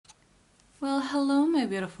Well, hello my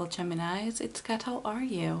beautiful Geminis, it's Kat, how are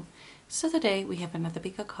you? So today we have another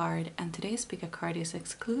pick a card, and today's pick a card is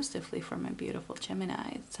exclusively for my beautiful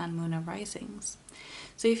Gemini, Sun, Moon and Risings.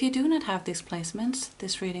 So if you do not have these placements,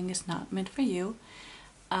 this reading is not meant for you.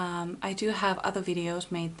 I do have other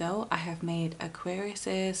videos made though. I have made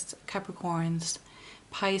Aquariuses, Capricorns,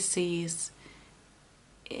 Pisces,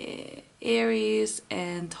 Aries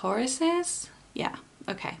and Tauruses. Yeah,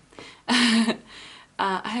 okay.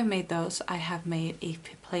 I have made those. I have made a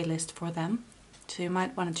playlist for them, so you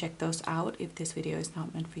might want to check those out if this video is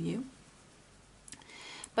not meant for you.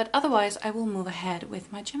 But otherwise, I will move ahead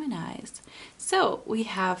with my Geminis. So we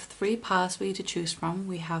have 3 piles for you to choose from.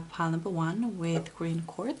 We have pile number 1 with green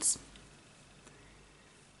quartz,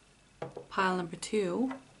 pile number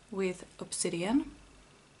 2 with obsidian,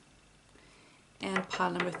 and pile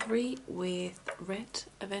number 3 with red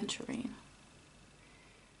aventurine.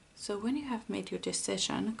 So when you have made your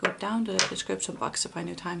decision, go down to the description box to find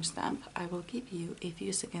your timestamp. I will give you a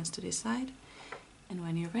few seconds to decide, and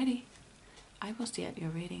when you're ready, I will see at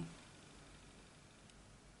your reading.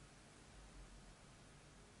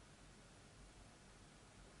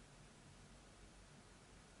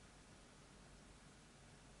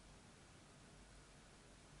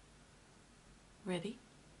 Ready?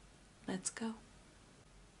 Let's go.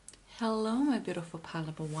 Hello my beautiful pile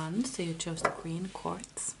number 1, so you chose the green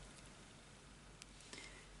quartz.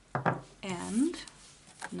 And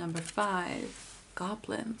number 5,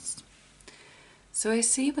 goblins. So I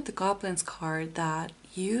see with the goblins card that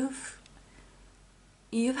you've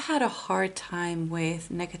had a hard time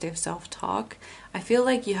with negative self-talk. I feel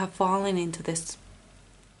like you have fallen into this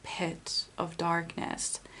pit of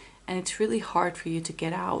darkness, and it's really hard for you to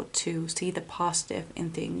get out, to see the positive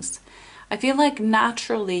in things. I feel like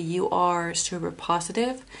naturally you are super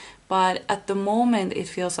positive, but at the moment it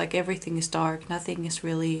feels like everything is dark. Nothing is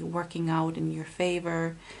really working out in your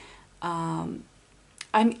favor. I'm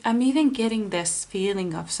even getting this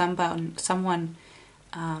feeling of someone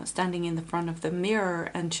standing in the front of the mirror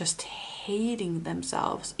and just hating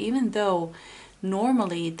themselves, even though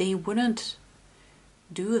normally they wouldn't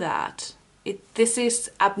do that. This is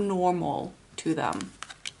abnormal to them.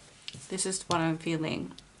 This is what I'm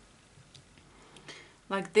feeling.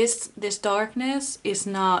 Like this darkness is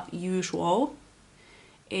not usual.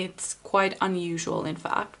 It's quite unusual, in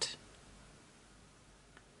fact.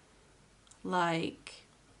 Like,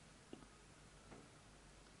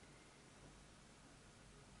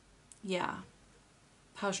 yeah,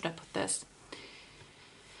 how should I put this?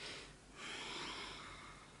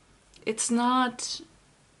 It's not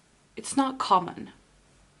common.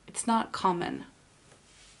 It's not common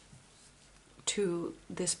to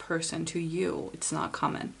this person, to you. It's not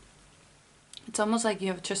common. It's almost like you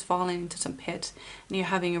have just fallen into some pit and you're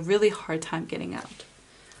having a really hard time getting out.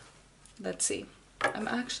 Let's see. I'm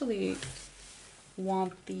actually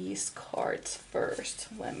want these cards first.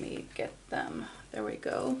 Let me get them. There we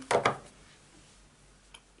go.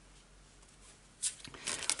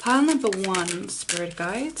 Pile number 1, Spirit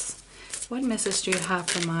Guides. What message do you have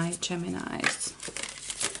for my Geminis?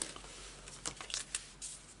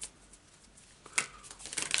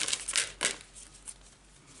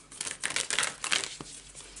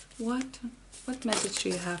 What message do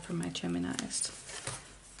you have for my Geminis?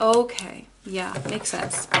 Okay, yeah, makes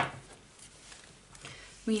sense.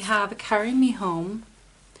 We have carry me home,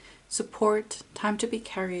 support, time to be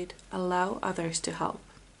carried, allow others to help.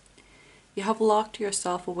 You have locked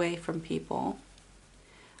yourself away from people.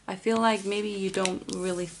 I feel like maybe you don't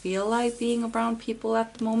really feel like being around people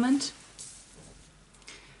at the moment,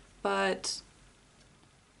 but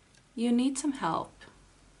you need some help.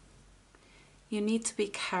 You need to be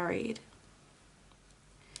carried.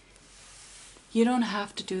 You don't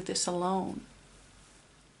have to do this alone.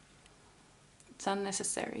 It's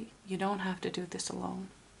unnecessary. You don't have to do this alone.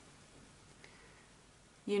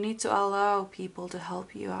 You need to allow people to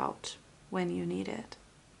help you out when you need it.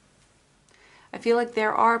 I feel like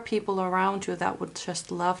there are people around you that would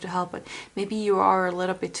just love to help, but maybe you are a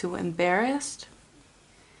little bit too embarrassed.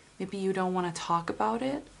 Maybe you don't want to talk about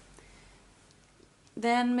it.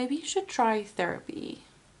 Then maybe you should try therapy.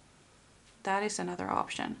 That is another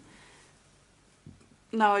option.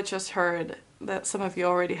 Now I just heard that some of you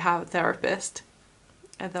already have a therapist,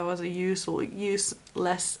 and that was a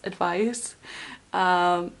useless advice.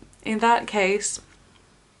 In that case,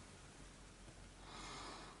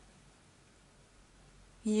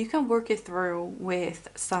 you can work it through with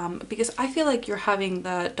some, because I feel like you're having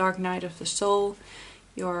the dark night of the soul.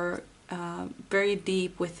 You're very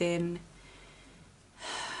deep within.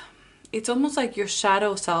 It's almost like your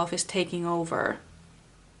shadow self is taking over.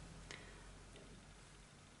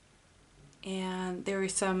 and there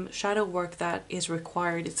is some shadow work that is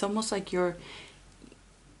required. It's almost like you're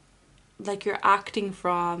acting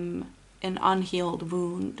from an unhealed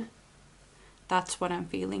wound. That's what I'm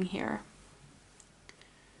feeling here.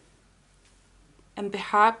 And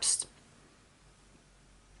perhaps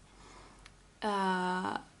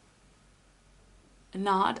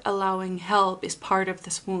not allowing help is part of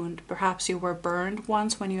this wound. Perhaps you were burned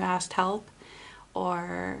once when you asked help,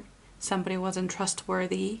 or somebody wasn't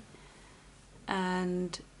trustworthy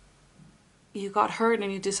and you got hurt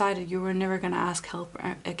and you decided you were never going to ask help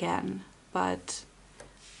again. But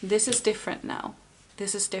this is different now.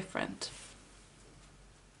 This is different.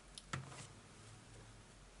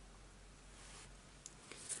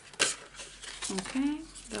 Okay,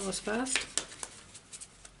 that was fast.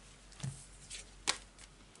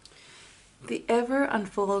 The ever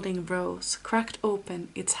unfolding rose, cracked open,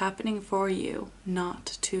 it's happening for you,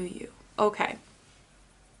 not to you. Okay.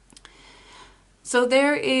 So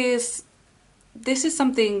this is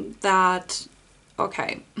something that,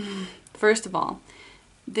 okay, first of all,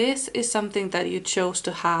 this is something that you chose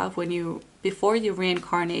to have before you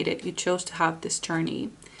reincarnated, you chose to have this journey.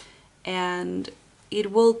 And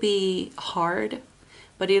it will be hard,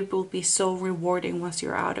 but it will be so rewarding once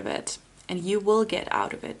you're out of it. And you will get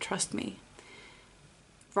out of it, trust me.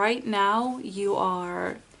 Right now, you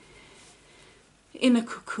are in a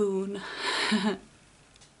cocoon,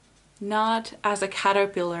 not as a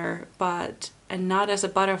caterpillar, and not as a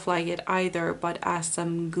butterfly yet either, but as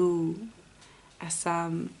some goo, as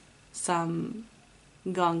some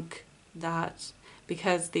gunk, that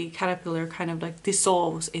because the caterpillar kind of like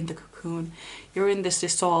dissolves in the cocoon. You're in this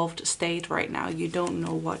dissolved state right now. You don't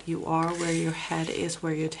know what you are, where your head is,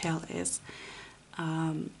 where your tail is.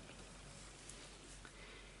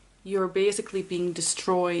 You're basically being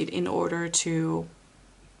destroyed in order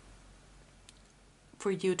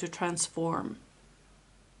for you to transform.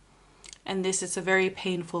 And this is a very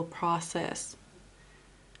painful process.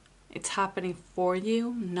 It's happening for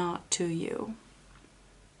you, not to you.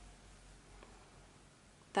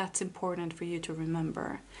 That's important for you to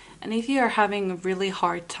remember. And if you are having a really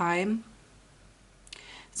hard time,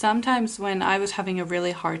 sometimes when I was having a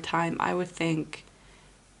really hard time, I would think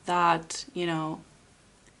that,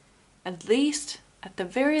 at the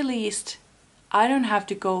very least, I don't have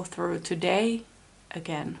to go through today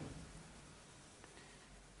again.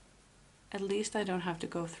 At least I don't have to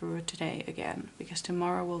go through it today again, because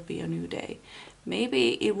tomorrow will be a new day.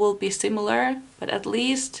 Maybe it will be similar, but at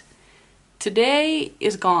least today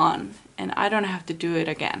is gone and I don't have to do it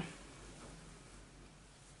again.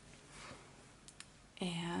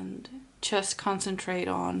 And just concentrate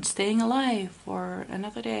on staying alive for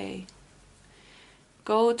another day.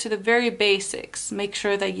 Go to the very basics. Make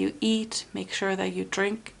sure that you eat, make sure that you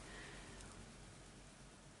drink.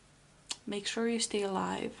 Make sure you stay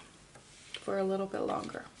alive for a little bit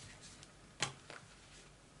longer.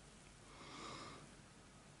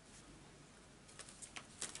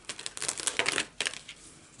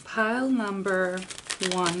 Pile number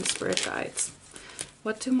 1, Spirit Guides.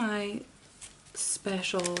 What do my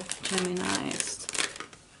special Geminis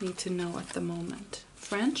need to know at the moment?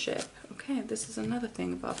 Friendship. Okay, this is another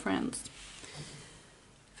thing about friends.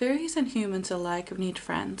 Fairies and humans alike need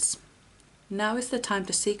friends. Now is the time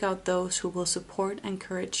to seek out those who will support and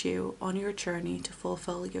encourage you on your journey to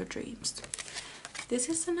fulfill your dreams. This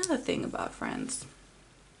is another thing about friends.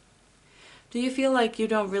 Do you feel like you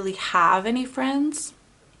don't really have any friends?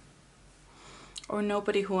 Or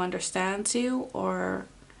nobody who understands you? Or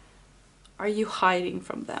are you hiding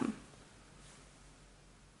from them?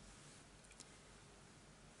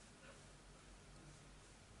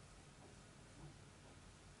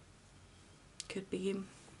 Could be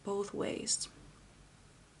both ways.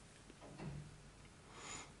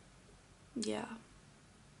 Yeah.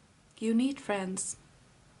 You need friends.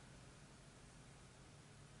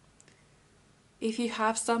 If you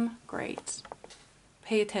have some, great.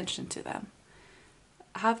 Pay attention to them.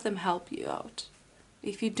 Have them help you out.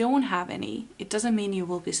 If you don't have any, it doesn't mean you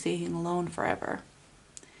will be staying alone forever.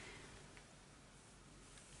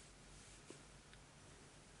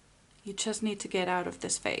 You just need to get out of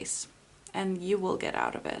this phase. And you will get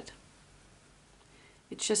out of it.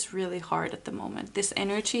 It's just really hard at the moment. This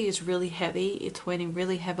energy is really heavy. It's weighing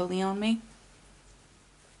really heavily on me.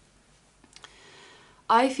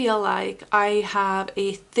 I feel like I have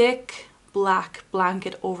a thick black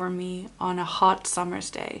blanket over me on a hot summer's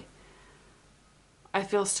day. I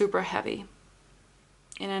feel super heavy.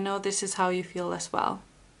 And I know this is how you feel as well.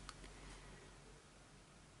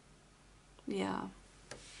 Yeah,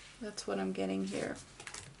 that's what I'm getting here.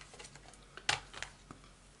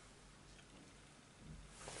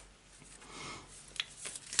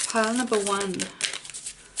 Pile number one.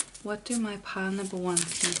 What do my pile number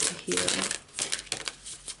ones need to hear?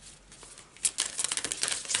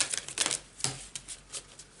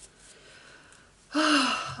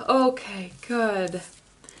 Okay, good.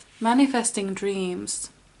 Manifesting dreams.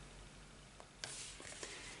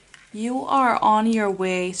 You are on your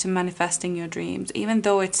way to manifesting your dreams, even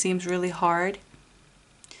though it seems really hard.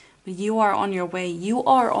 But you are on your way. You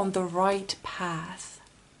are on the right path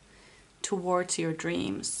towards your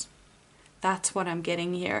dreams. That's what I'm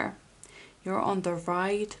getting here. You're on the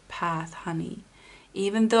right path, honey.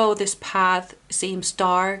 Even though this path seems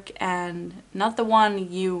dark and not the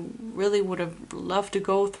one you really would have loved to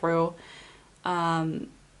go through,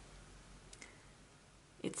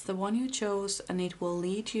 it's the one you chose, and it will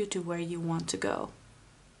lead you to where you want to go.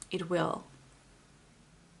 It will.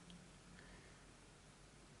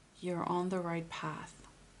 You're on the right path.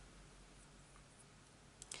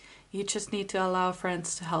 You just need to allow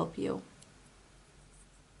friends to help you.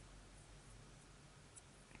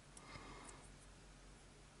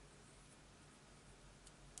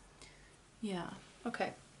 Yeah,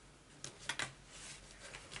 okay.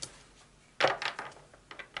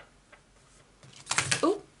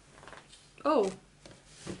 Oh,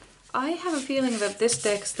 I have a feeling that this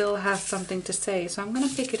deck still has something to say, so I'm going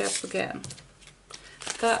to pick it up again.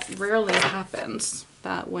 That rarely happens,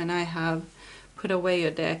 that when I have put away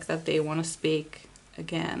a deck that they want to speak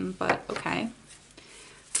again, but okay.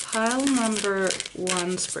 Pile number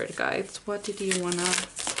one, Spirit Guides, what did you want to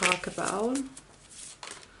talk about?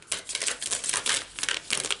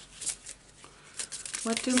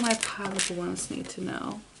 What do my pile of ones need to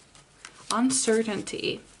know?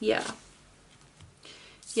 Uncertainty, yeah.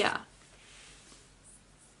 Yeah.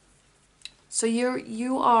 So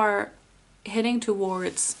you are heading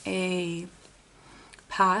towards a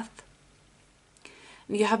path.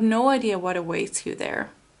 You have no idea what awaits you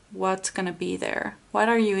there. What's gonna be there? What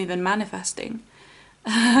are you even manifesting?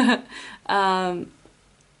 Yeah.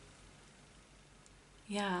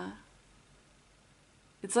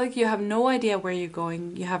 It's like you have no idea where you're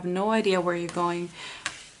going. You have no idea where you're going.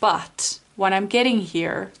 But what I'm getting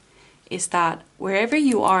here is that wherever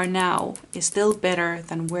you are now is still better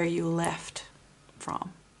than where you left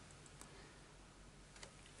from.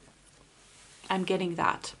 I'm getting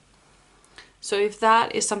that. So if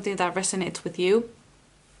that is something that resonates with you,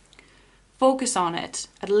 focus on it.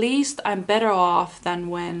 At least I'm better off than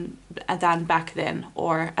back then,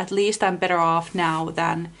 or at least I'm better off now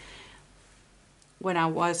than when I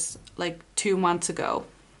was like 2 months ago,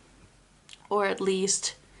 or at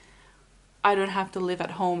least I don't have to live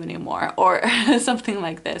at home anymore, or something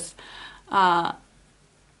like this. Yeah,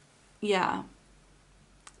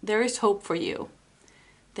 there is hope for you.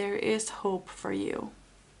 There is hope for you.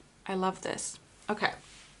 I love this. Okay,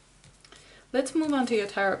 let's move on to your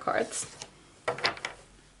tarot cards.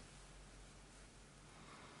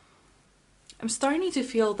 I'm starting to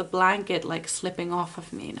feel the blanket like slipping off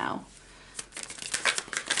of me now.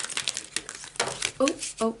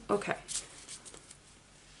 Oh, okay.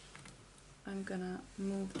 I'm gonna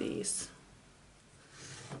move these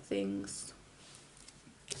things.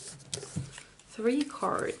 3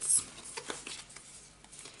 cards.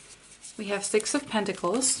 We have 6 of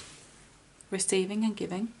Pentacles, receiving and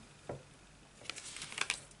giving.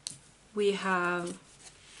 We have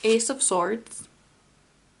Ace of Swords.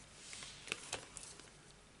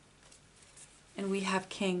 And we have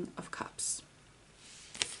King of Cups.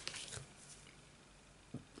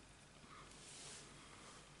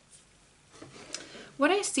 What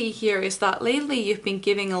I see here is that lately you've been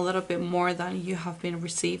giving a little bit more than you have been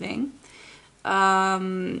receiving.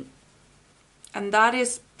 And that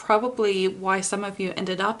is probably why some of you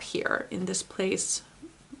ended up here in this place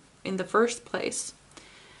in the first place.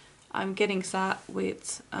 I'm getting that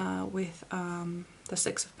with the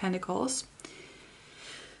 6 of Pentacles.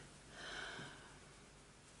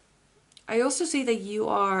 I also see that you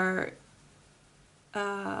are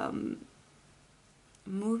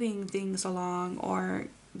moving things along or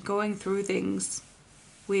going through things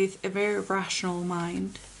with a very rational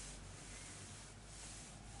mind,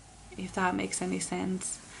 if that makes any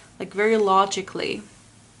sense. Like very logically.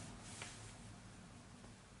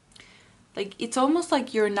 Like it's almost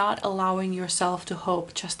like you're not allowing yourself to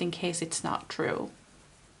hope just in case it's not true.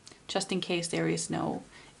 Just in case there is no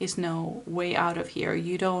way out of here.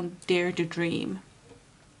 You don't dare to dream.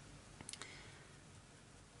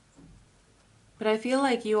 But I feel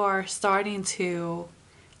like you are starting to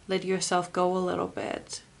let yourself go a little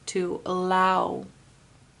bit, to allow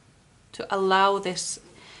this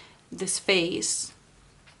phase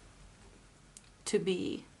to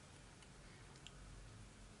be.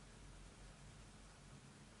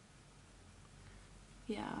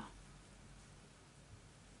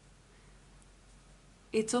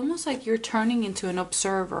 it's almost like you're turning into an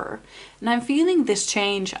observer. And I'm feeling this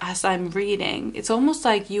change as I'm reading. It's almost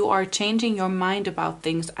like you are changing your mind about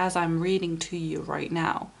things as I'm reading to you right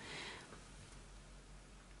now.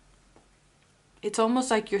 It's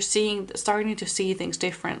almost like you're starting to see things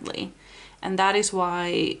differently. And that is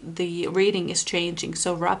why the reading is changing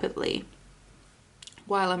so rapidly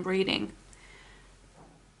while I'm reading.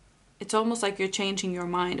 It's almost like you're changing your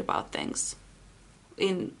mind about things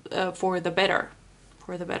for the better.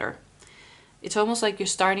 For the better. It's almost like you're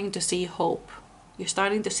starting to see hope. You're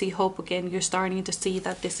starting to see hope again. You're starting to see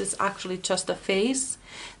that this is actually just a phase.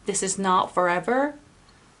 This is not forever.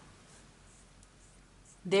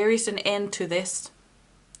 There is an end to this.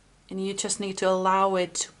 And you just need to allow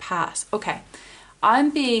it to pass. Okay. I'm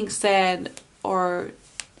being said or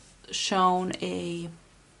shown a...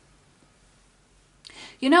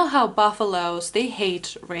 You know how buffaloes, they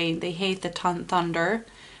hate rain. They hate the thunder.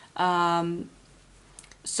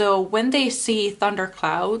 So when they see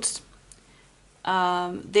thunderclouds,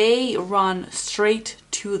 they run straight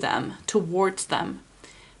to them, towards them.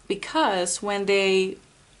 Because when they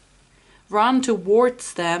run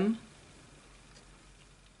towards them,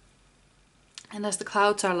 and as the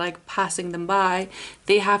clouds are like passing them by,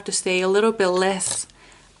 they have to stay a little bit less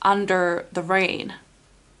under the rain.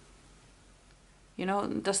 You know,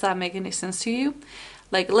 does that make any sense to you?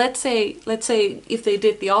 Like, let's say if they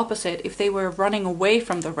did the opposite, if they were running away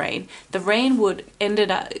from the rain would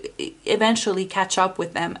eventually catch up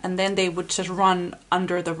with them, and then they would just run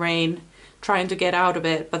under the rain, trying to get out of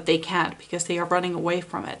it, but they can't because they are running away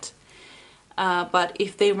from it. But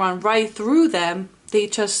if they run right through them, they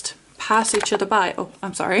just pass each other by. Oh,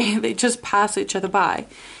 I'm sorry. They just pass each other by.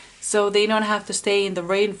 So they don't have to stay in the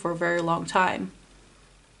rain for a very long time.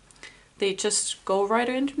 They just go right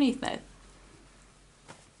underneath it.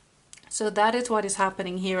 So that is what is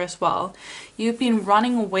happening here as well. You've been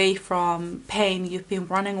running away from pain. You've been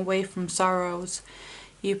running away from sorrows.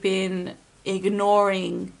 You've been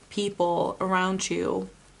ignoring people around you,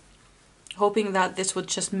 hoping that this would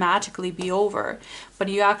just magically be over. But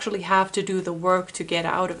you actually have to do the work to get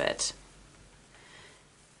out of it.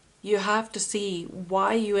 You have to see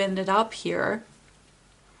why you ended up here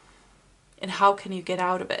and how can you get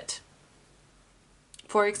out of it.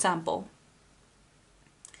 For example,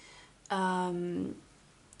 now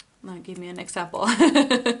give me an example.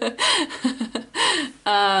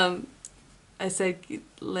 I said,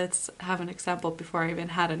 let's have an example before I even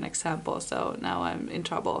had an example. So now I'm in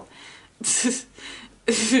trouble.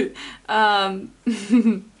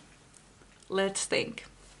 Let's think.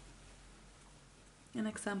 An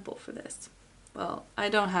example for this. Well, I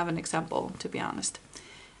don't have an example, to be honest.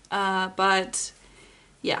 But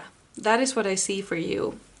yeah, that is what I see for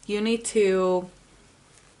you. You need to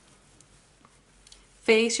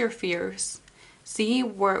face your fears. See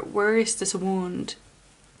where is this wound.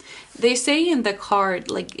 They say in the card,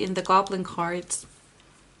 like in the goblin cards,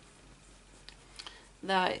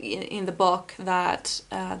 that in the book, that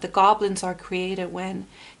the goblins are created when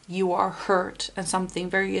you are hurt and something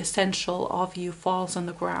very essential of you falls on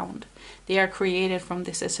the ground. They are created from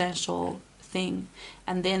this essential thing,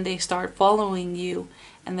 and then they start following you,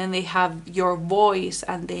 and then they have your voice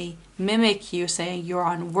and they mimic you, saying you're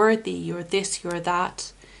unworthy, you're this, you're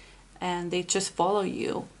that, and they just follow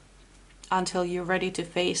you until you're ready to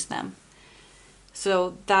face them.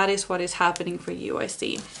 So that is what is happening for you, I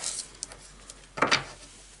see.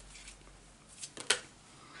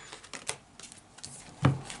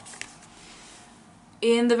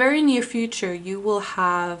 In the very near future, you will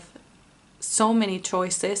have so many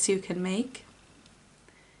choices you can make.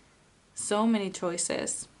 So many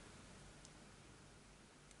choices.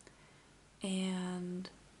 And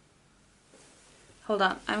hold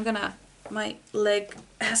on, my leg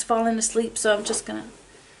has fallen asleep, so I'm just gonna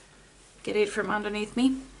get it from underneath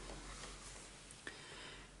me.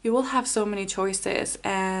 You will have so many choices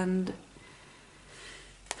and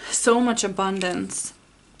so much abundance.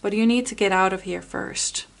 But you need to get out of here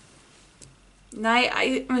first. Now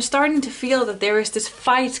I'm starting to feel that there is this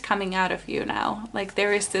fight coming out of you now. Like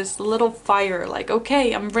there is this little fire, like,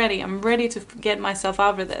 okay, I'm ready to get myself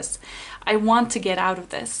out of this. I want to get out of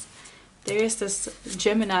this. There is this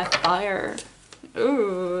Gemini fire.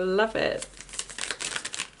 Ooh, love it.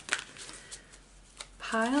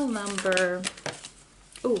 Pile number,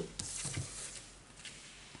 ooh,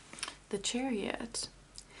 the Chariot.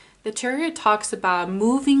 The Chariot talks about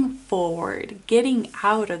moving forward, getting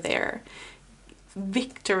out of there,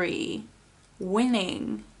 victory,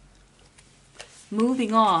 winning,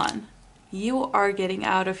 moving on. You are getting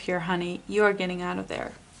out of here, honey. You are getting out of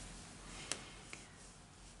there.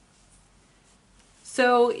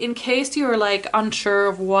 So in case you're like unsure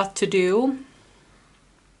of what to do,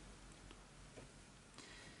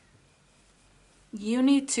 you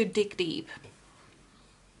need to dig deep.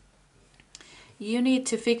 You need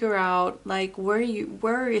to figure out like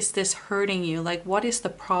where is this hurting you? Like what is the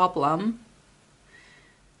problem?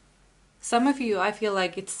 Some of you, I feel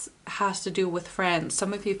like has to do with friends.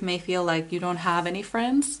 Some of you may feel like you don't have any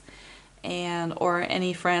friends or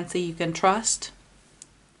any friends that you can trust.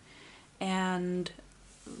 And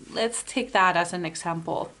let's take that as an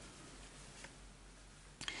example.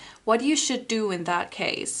 What you should do in that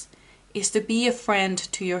case is to be a friend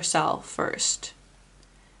to yourself first.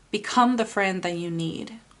 Become the friend that you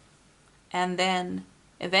need. And then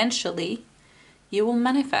eventually you will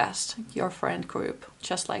manifest your friend group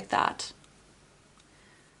just like that.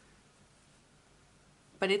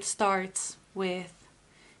 But it starts with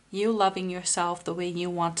you loving yourself the way you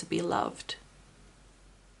want to be loved.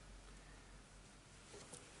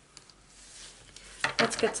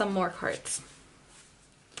 Let's get some more cards.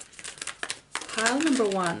 Pile number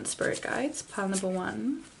 1, Spirit Guides. Pile number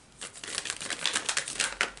 1.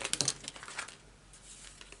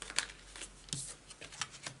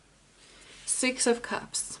 Six of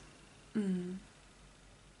Cups.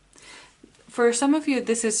 For some of you,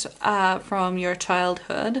 this is from your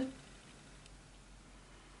childhood.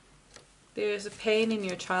 There's a pain in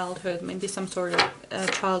your childhood, maybe some sort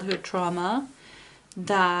of childhood trauma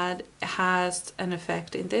that has an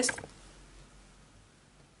effect in this.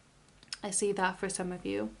 I see that for some of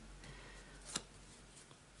you.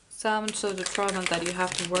 Some sort of trauma that you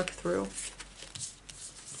have to work through.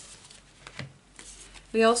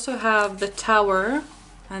 We also have the Tower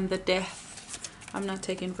and the Death. I'm not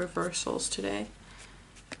taking reversals today.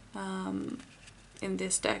 In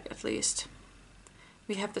this deck at least.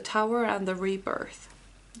 We have the Tower and the Rebirth.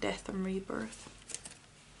 Death and Rebirth.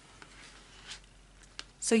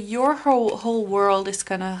 So your whole world is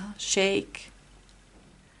gonna shake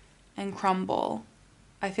and crumble.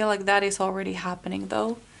 I feel like that is already happening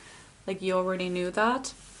though. Like you already knew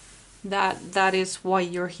that. That is why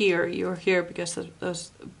you're here. You're here because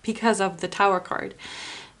of the Tower card.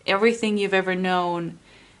 Everything you've ever known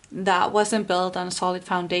that wasn't built on a solid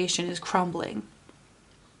foundation is crumbling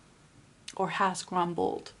or has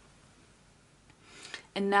crumbled.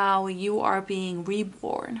 And now you are being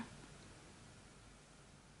reborn.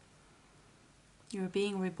 You're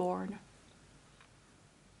being reborn.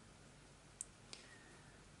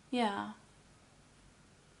 Yeah.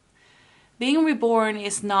 Being reborn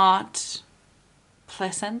is not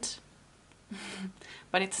pleasant,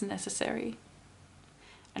 but it's necessary.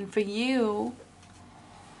 And for you,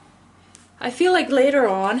 I feel like later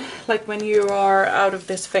on, like when you are out of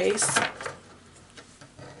this phase,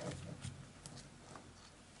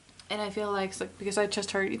 and I feel like, because I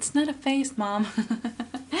just heard, it's not a phase, Mom.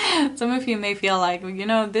 Some of you may feel like, you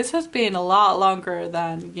know, this has been a lot longer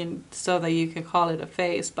than, so that you can call it a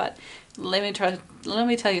phase, but let me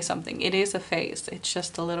tell you something. It is a phase. It's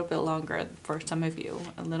just a little bit longer for some of you,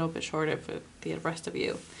 a little bit shorter for the rest of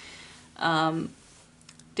you.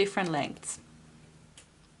 Different lengths.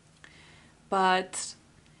 But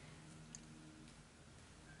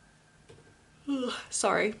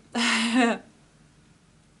sorry.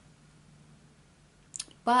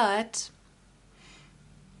 But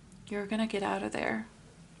you're gonna get out of there.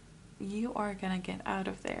 You are gonna get out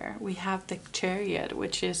of there. We have the Chariot,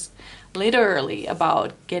 which is literally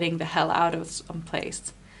about getting the hell out of some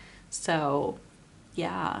place. So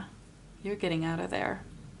yeah, you're getting out of there.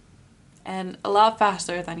 And a lot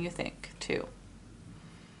faster than you think too.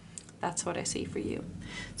 That's what I see for you.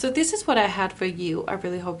 So this is what I had for you. I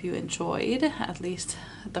really hope you enjoyed at least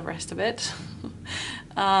the rest of it.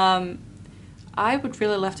 I would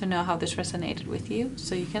really love to know how this resonated with you.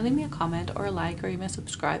 So you can leave me a comment or a like or even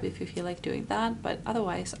subscribe if you feel like doing that. But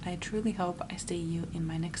otherwise, I truly hope I see you in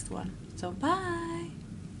my next one. So bye!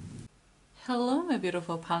 Hello, my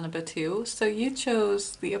beautiful pile number 2. So you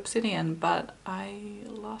chose the obsidian, but I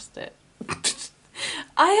lost it.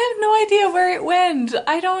 I have no idea where it went.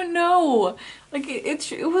 I don't know. Like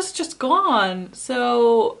it was just gone.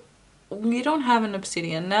 So we don't have an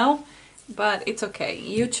obsidian now. But it's okay.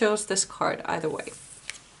 You chose this card either way.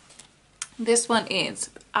 This one is...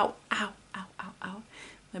 Ow, ow, ow, ow, ow.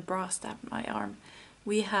 My bra stabbed my arm.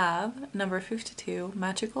 We have number 52,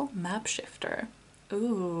 Magical Map Shifter.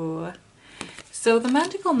 Ooh. So the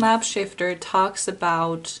Magical Map Shifter talks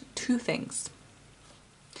about two things.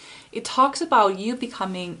 It talks about you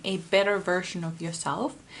becoming a better version of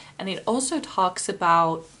yourself. And it also talks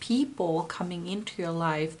about people coming into your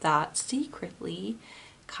life that secretly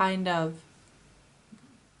kind of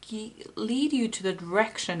lead you to the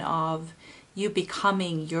direction of you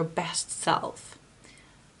becoming your best self.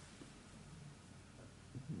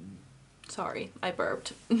 Sorry, I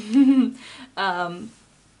burped. I'm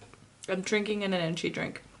drinking an energy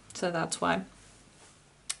drink, so that's why.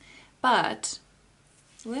 But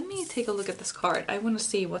let me take a look at this card. I want to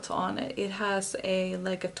see what's on it. It has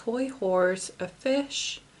like a toy horse, a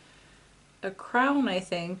fish, a crown, I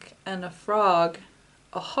think, and a frog,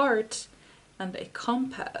 a heart, and a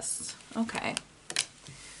compass. Okay.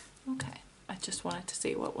 Okay. I just wanted to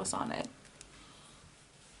see what was on it.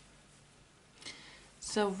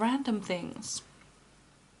 So random things.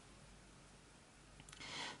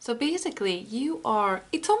 So basically you are,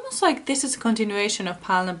 it's almost like this is a continuation of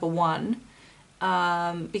pile number one,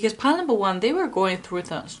 because pile number one, they were going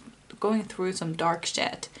through some dark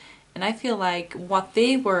shit, and I feel like what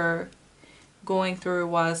they were going through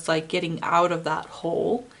was like getting out of that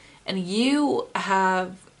hole, and you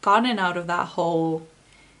have gotten out of that hole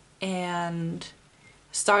and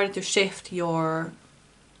started to shift your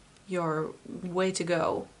way to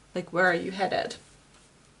go. Like, where are you headed?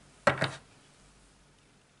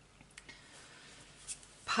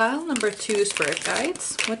 Pile number two, Spirit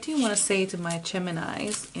Guides. What do you want to say to my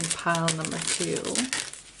Geminis in pile number two?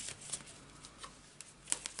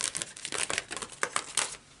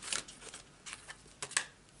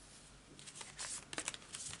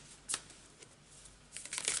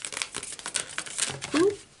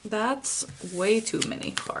 Ooh, that's way too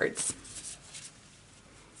many cards.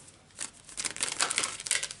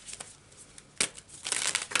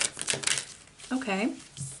 Okay.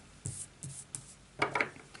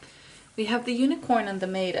 We have the unicorn and the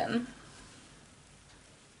maiden.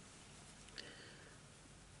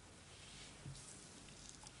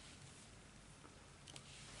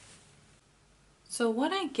 So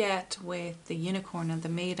what I get with the unicorn and the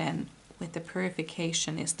maiden with the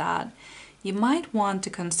purification is that you might want to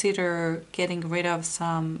consider getting rid of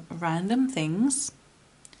some random things.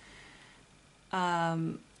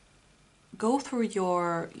 Go through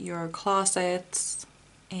your closets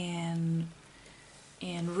and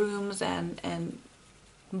rooms and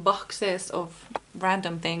boxes of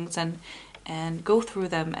random things and go through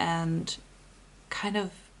them and kind of,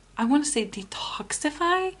 I want to say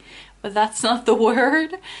detoxify, but that's not the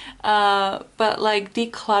word, but like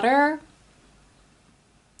declutter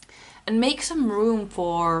and make some room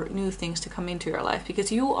for new things to come into your life,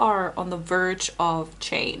 because you are on the verge of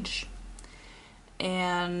change.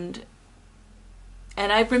 And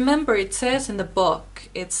I remember it says in the book,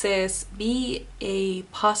 it says, be a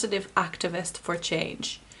positive activist for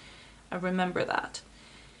change. I remember that.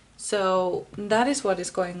 So that is what is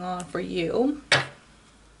going on for you.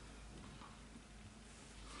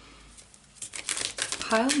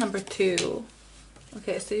 Pile number two.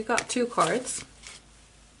 Okay, so you got two cards.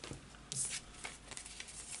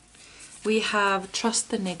 We have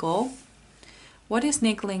Trust the Niggle. What is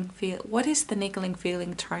the niggling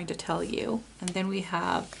feeling trying to tell you? And then we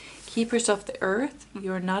have Keepers of the Earth.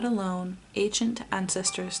 You're not alone. Ancient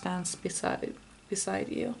ancestor stands beside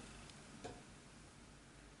you.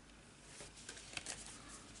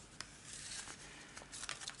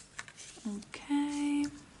 Okay.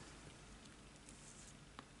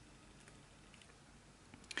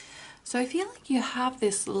 So I feel like you have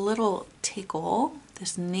this little tickle,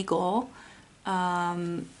 this niggle,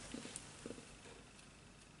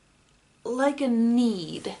 like a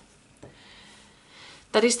need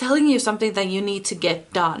that is telling you something that you need to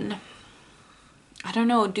get done. I don't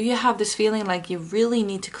know, do you have this feeling like you really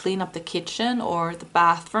need to clean up the kitchen or the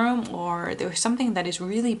bathroom, or there's something that is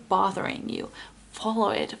really bothering you? Follow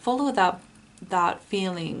it. Follow that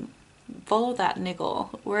feeling. Follow that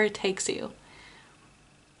niggle where it takes you.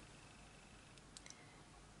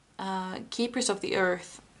 Keepers of the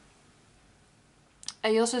Earth.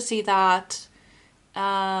 I also see that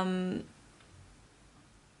right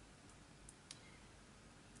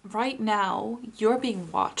now you're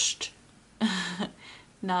being watched.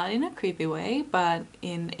 Not in a creepy way, but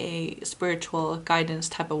in a spiritual guidance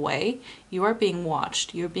type of way. You are being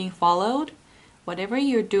watched. You're being followed. Whatever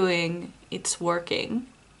you're doing, it's working.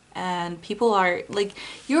 And people are like,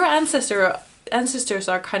 your ancestors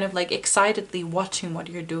are kind of like excitedly watching what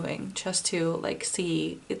you're doing, just to like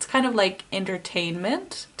see. It's kind of like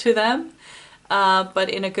entertainment to them, but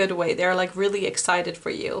in a good way. They're like really excited for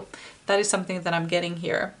you. That is something that I'm getting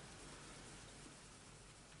here.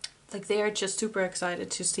 Like, they are just super excited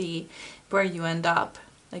to see where you end up,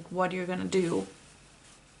 like what you're gonna do.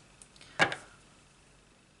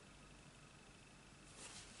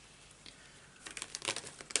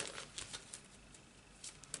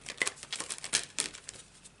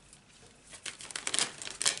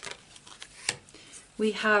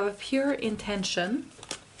 We have pure intention.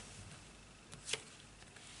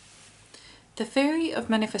 The fairy of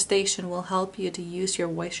manifestation will help you to use your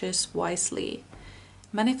wishes wisely.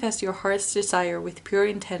 Manifest your heart's desire with pure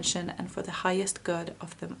intention and for the highest good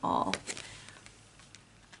of them all.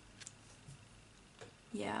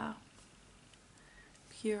 Yeah.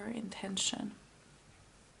 Pure intention.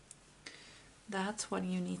 That's what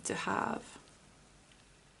you need to have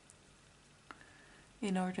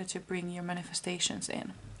in order to bring your manifestations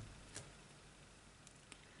in.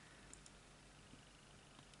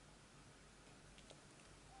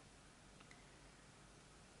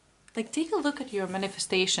 Like, take a look at your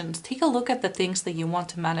manifestations. Take a look at the things that you want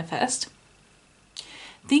to manifest.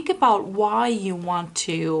 Think about why you want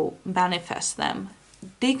to manifest them.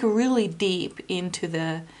 Dig really deep into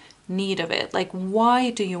the need of it. Like, why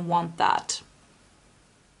do you want that?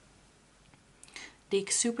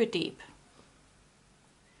 Dig super deep.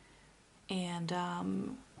 And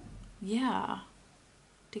yeah,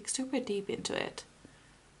 dig super deep into it.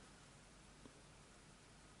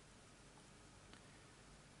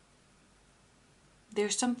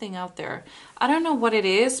 There's something out there. I don't know what it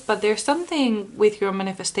is, but there's something with your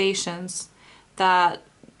manifestations that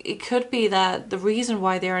it could be that the reason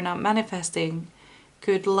why they are not manifesting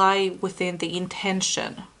could lie within the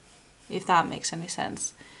intention, if that makes any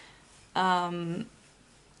sense.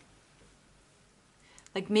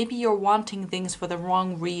 Like, maybe you're wanting things for the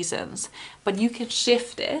wrong reasons, but you can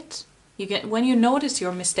shift it. You can, when you notice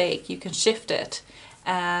your mistake, you can shift it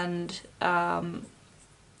and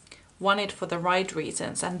want it for the right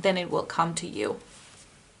reasons, and then it will come to you.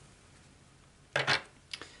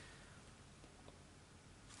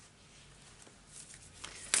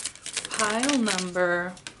 Pile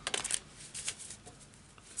number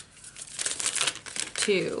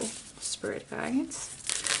 2, Spirit Guides.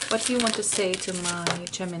 What do you want to say to my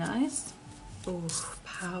Geminis? Ooh,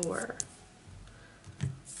 power.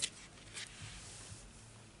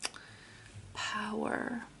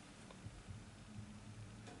 Power.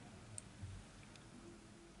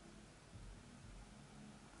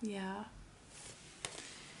 Yeah.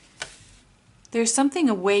 There's something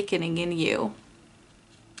awakening in you.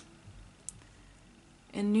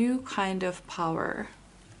 A new kind of power.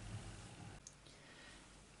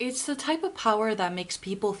 It's the type of power that makes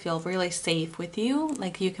people feel really safe with you,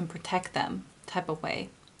 like you can protect them type of way.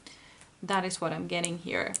 That is what I'm getting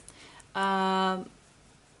here. There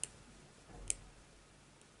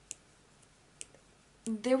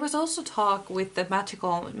was also talk with the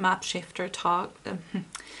magical map shifter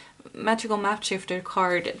magical map shifter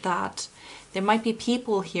card that there might be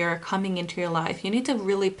people here coming into your life. You need to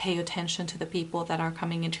really pay attention to the people that are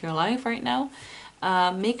coming into your life right now.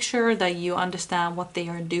 Make sure that you understand what they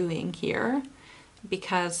are doing here,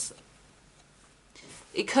 because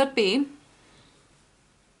it could be,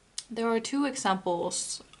 there are 2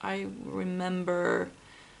 examples I remember,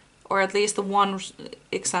 or at least the one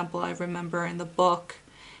example I remember in the book.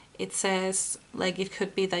 It says, like, it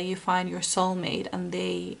could be that you find your soulmate and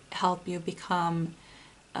they help you become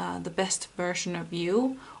the best version of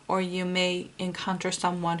you, or you may encounter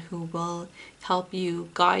someone who will help you,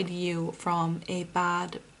 guide you from a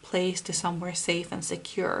bad place to somewhere safe and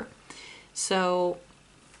secure. So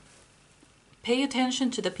pay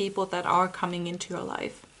attention to the people that are coming into your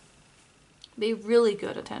life. Pay really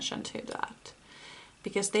good attention to that,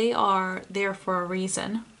 because they are there for a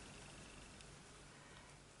reason.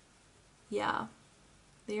 Yeah,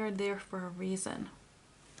 they are there for a reason.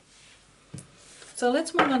 So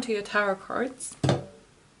let's move on to your tarot cards.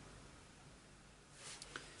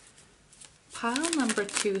 Pile number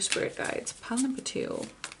 2, Spirit Guides. Pile number 2.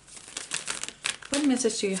 What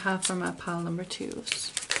message do you have for my pile number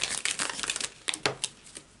 2s?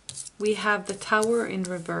 We have the Tower in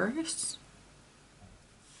reverse.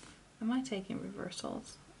 Am I taking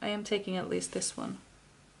reversals? I am taking at least this one.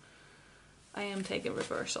 I am taking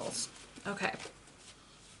reversals. Okay.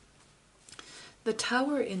 The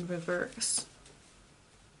Tower in reverse.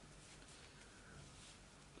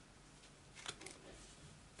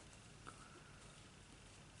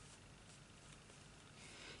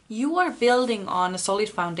 You are building on a solid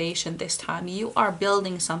foundation this time. You are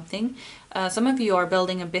building something. Some of you are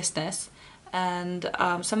building a business, and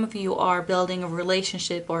some of you are building a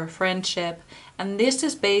relationship or a friendship. And this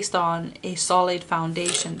is based on a solid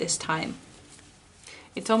foundation this time.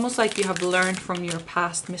 It's almost like you have learned from your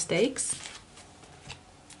past mistakes.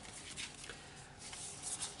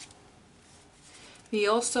 We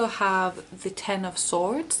also have the 10 of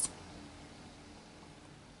Swords.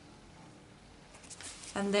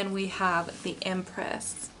 And then we have the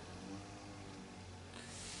Empress.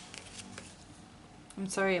 I'm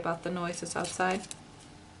sorry about the noises outside.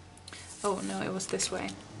 Oh no, it was this way.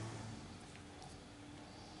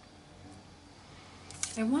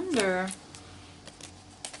 I wonder...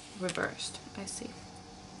 Reversed, I see.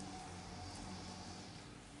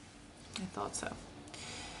 I thought so.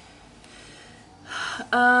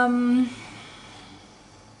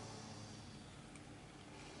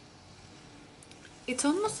 It's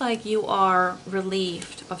almost like you are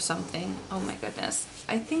relieved of something. Oh my goodness.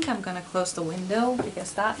 I think I'm gonna close the window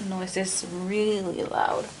because that noise is really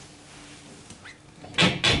loud.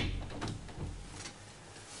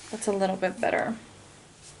 That's a little bit better.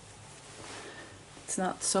 It's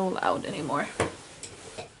not so loud anymore.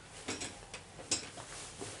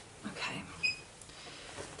 Okay.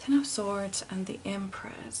 Ten of Swords and the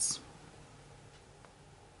Empress.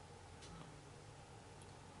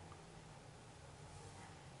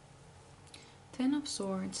 Ten of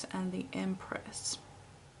Swords and the Empress.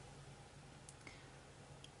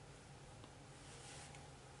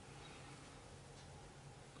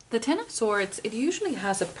 The Ten of Swords, it usually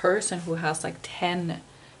has a person who has like 10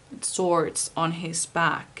 swords on his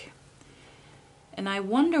back. And I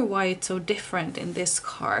wonder why it's so different in this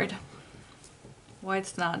card. Why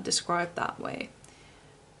it's not described that way.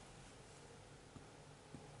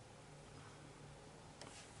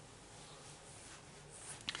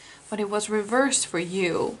 But it was reversed for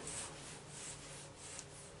you.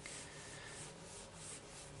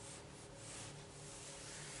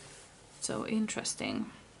 So interesting.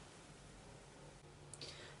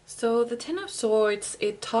 So the Ten of Swords,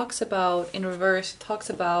 it talks about, in reverse, it talks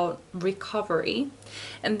about recovery.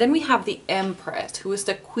 And then we have the Empress, who is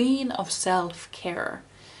the queen of self-care.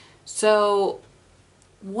 So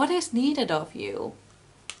what is needed of you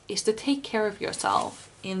is to take care of yourself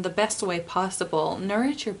in the best way possible.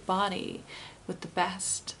 Nourish your body with the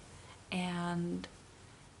best and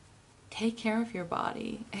take care of your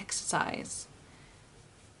body. Exercise.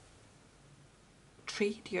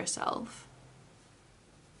 Treat yourself.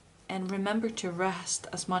 And remember to rest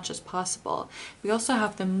as much as possible. We also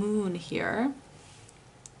have the moon here.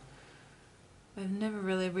 I've never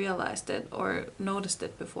really realized it or noticed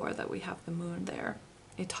it before that we have the moon there.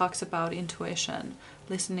 It talks about intuition,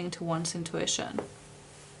 listening to one's intuition.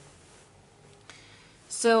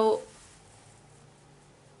 So,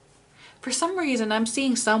 for some reason, I'm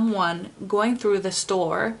seeing someone going through the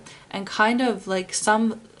store and kind of like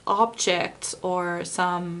some objects or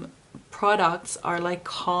some products are like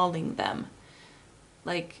calling them.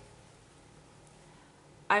 Like,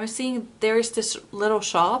 I'm seeing there's this little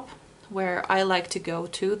shop where I like to go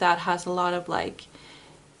to that has a lot of like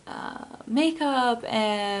makeup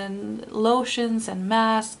and lotions and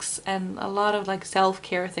masks and a lot of like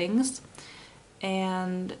self-care things.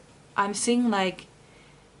 And I'm seeing like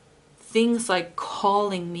things like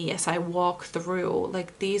calling me as I walk through,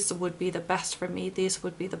 like these would be the best for me, these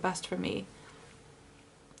would be the best for me.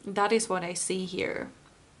 That is what I see here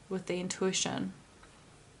with the intuition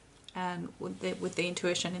and with the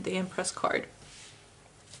intuition in the Empress card.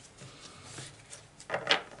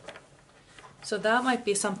 So that might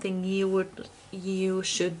be something you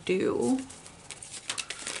should do.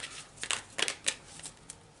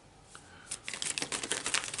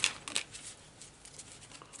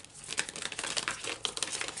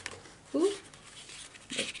 Ooh,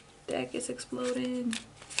 the deck is exploding.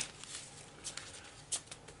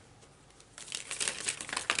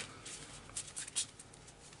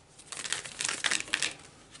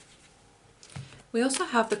 We also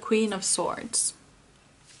have the Queen of Swords.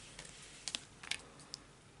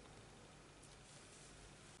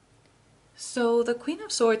 So the Queen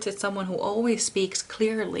of Swords is someone who always speaks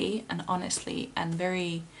clearly and honestly and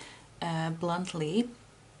very bluntly.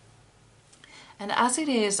 And as it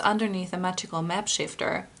is underneath a magical map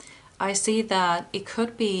shifter, I see that it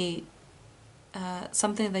could be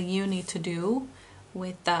something that you need to do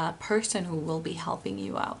with the person who will be helping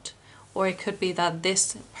you out. Or it could be that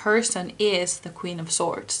this person is the Queen of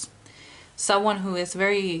Swords. Someone who is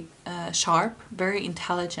very sharp, very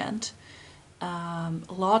intelligent,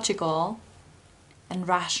 logical, and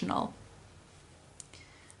rational.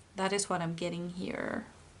 That is what I'm getting here.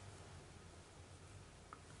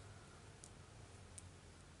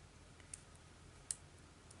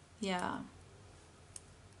 Yeah.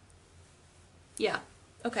 Yeah.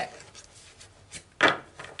 Okay.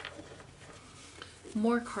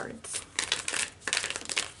 More cards.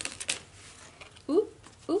 Ooh,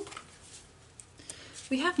 ooh.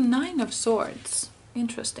 We have 9 of Swords.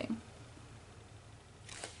 Interesting.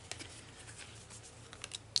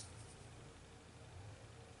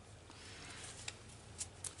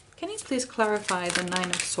 Can you please clarify the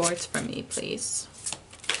 9 of Swords for me, please?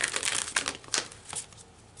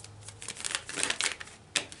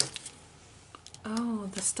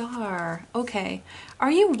 the star. Okay.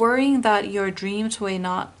 Are you worrying that your dreams may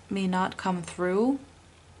not come through?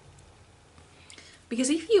 Because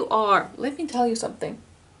if you are, let me tell you something.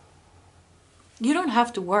 You don't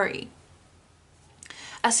have to worry.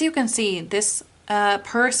 As you can see, this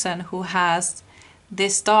person who has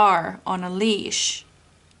this star on a leash,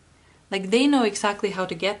 like they know exactly how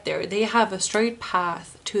to get there. They have a straight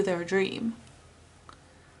path to their dream.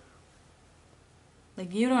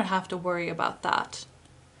 Like you don't have to worry about that.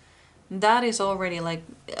 That is already like,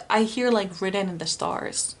 I hear like written in the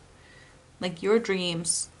stars. Like your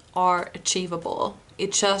dreams are achievable.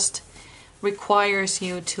 It just requires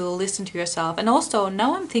you to listen to yourself. And also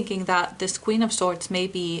now I'm thinking that this Queen of Swords may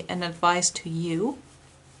be an advice to you.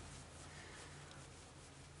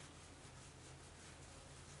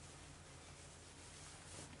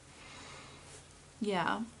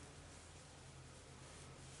 Yeah.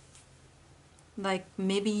 Like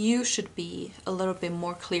maybe you should be a little bit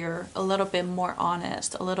more clear, a little bit more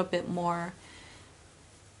honest, a little bit more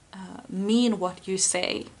mean what you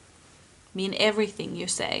say, mean everything you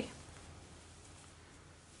say.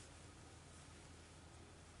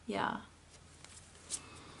 Yeah.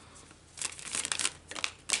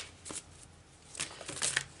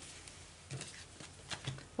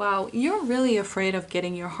 Wow, you're really afraid of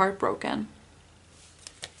getting your heart broken.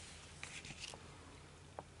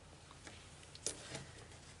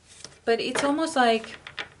 But it's almost like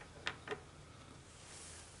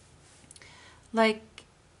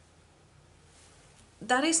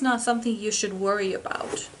that is not something you should worry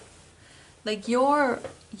about. Like your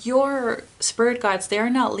spirit guides, they are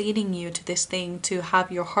not leading you to this thing to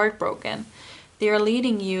have your heart broken. They are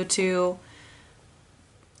leading you to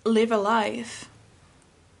live a life.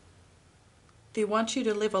 They want you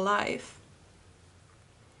to live a life.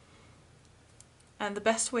 And the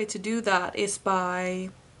best way to do that is by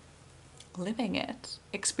living it,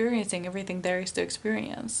 experiencing everything there is to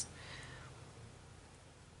experience.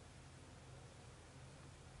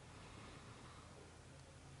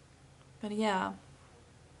 But yeah,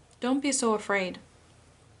 don't be so afraid.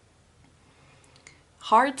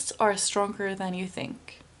 Hearts are stronger than you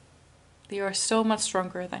think. They are so much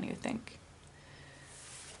stronger than you think.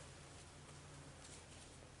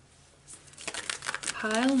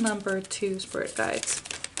 Pile number 2, spirit guides.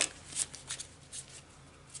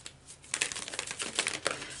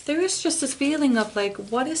 There is just this feeling of like,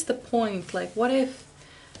 what is the point? Like, what if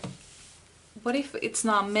it's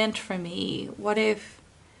not meant for me? What if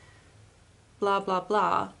blah blah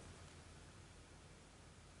blah?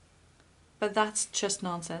 But that's just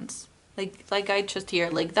nonsense. Like I just hear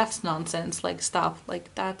like, that's nonsense. Like stop.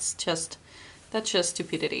 Like that's just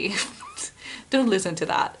stupidity. Don't listen to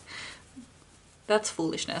that. That's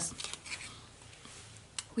foolishness.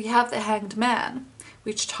 We have the Hanged Man,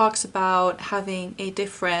 which talks about having a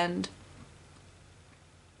different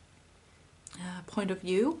point of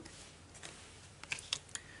view.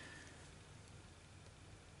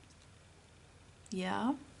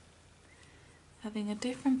 Yeah. Having a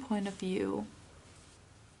different point of view.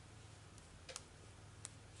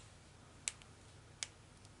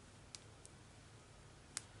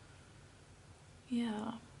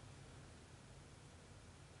 Yeah.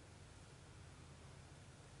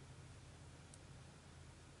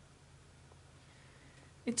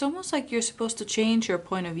 It's almost like you're supposed to change your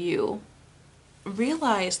point of view.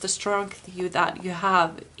 Realize the strength that you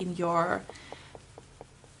have in your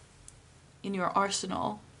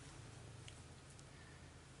arsenal.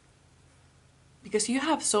 Because you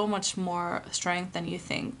have so much more strength than you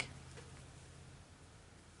think.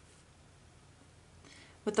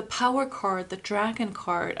 With the Power card, the Dragon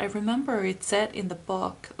card, I remember it said in the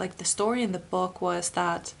book, like the story in the book was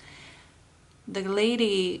that the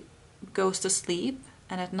lady goes to sleep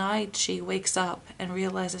and at night she wakes up and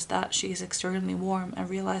realizes that she's extremely warm and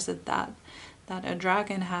realizes that a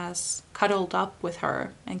dragon has cuddled up with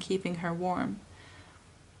her and keeping her warm.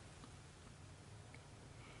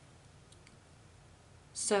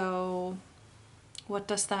 So, what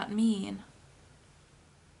does that mean?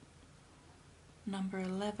 Number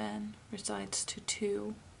 11 resides to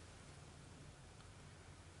 2.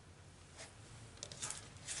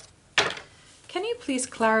 Can you please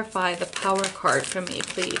clarify the Power card for me,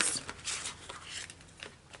 please?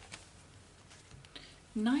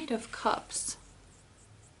 Knight of Cups.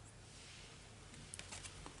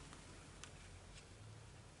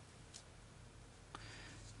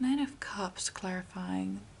 Knight of Cups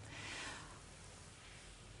clarifying.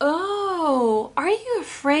 Oh, are you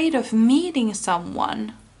afraid of meeting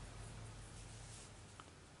someone?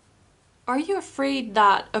 Are you afraid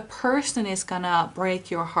that a person is gonna break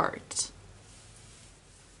your heart?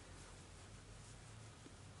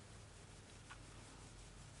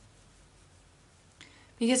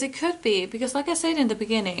 Because it could be, because like I said in the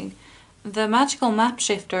beginning, the magical map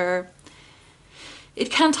shifter,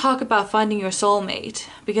 it can talk about finding your soulmate,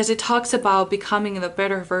 because it talks about becoming the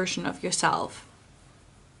better version of yourself.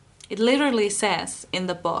 It literally says in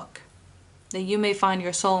the book that you may find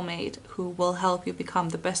your soulmate who will help you become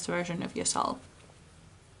the best version of yourself.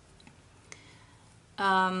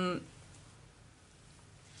 So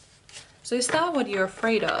is that what you're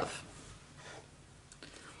afraid of?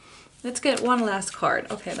 Let's get one last card.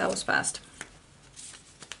 Okay, that was fast.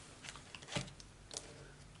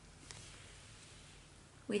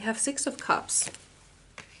 We have Six of Cups.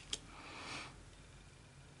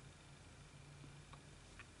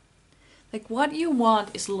 Like, what you want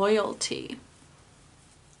is loyalty.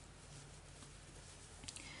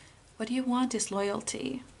 What you want is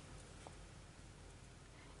loyalty.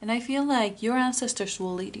 And I feel like your ancestors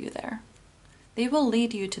will lead you there. They will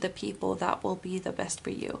lead you to the people that will be the best for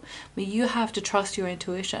you. But you have to trust your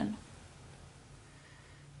intuition.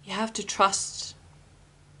 You have to trust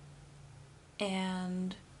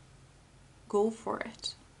and go for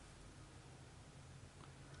it.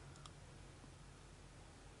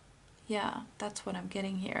 Yeah, that's what I'm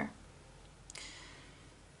getting here.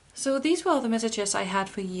 So these were all the messages I had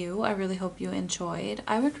for you. I really hope you enjoyed.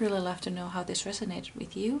 I would really love to know how this resonated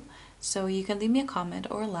with you. So you can leave me a comment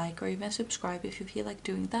or a like or even subscribe if you feel like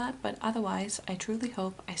doing that. But otherwise, I truly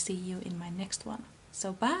hope I see you in my next one.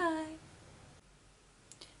 So bye!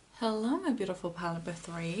 Hello, my beautiful pal number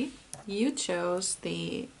 3. You chose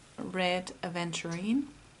the Red Aventurine.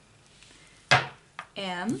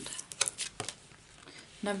 And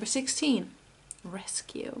number 16,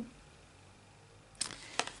 Rescue.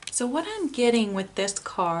 So what I'm getting with this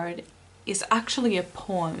card is actually a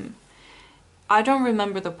poem. I don't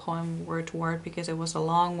remember the poem word to word because it was a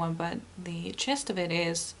long one, but the gist of it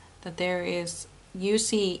is that you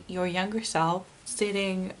see your younger self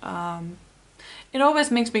sitting, it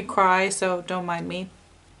always makes me cry, so don't mind me.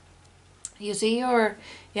 You see your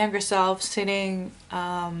younger self sitting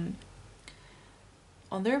on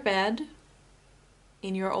their bed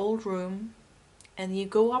in your old room, and you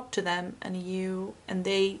go up to them and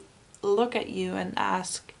they look at you and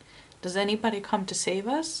ask, does anybody come to save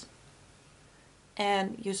us?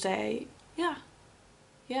 And you say, yeah.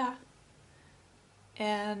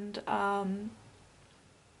 And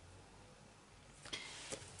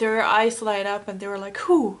their eyes light up and they were like,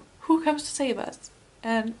 who comes to save us?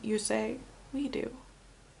 And you say, we do.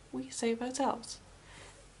 We save ourselves.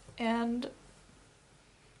 And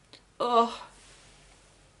oh,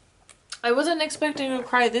 I wasn't expecting to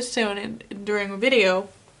cry this soon during a video,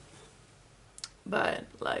 but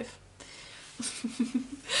life.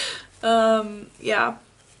 Yeah,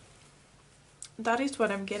 that is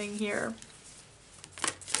what I'm getting here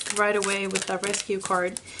right away with that rescue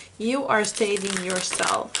card. You are saving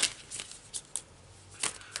yourself.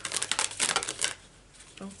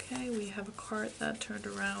 Okay, we have a card that turned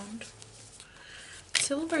around.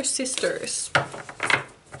 Silver Sisters.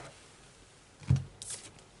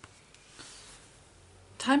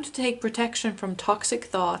 Time to take protection from toxic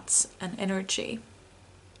thoughts and energy.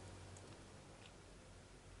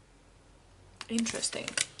 Interesting.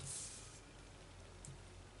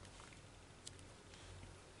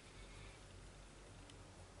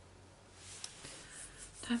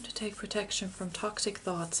 Time to take protection from toxic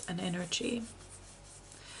thoughts and energy.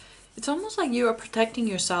 It's almost like you are protecting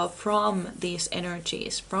yourself from these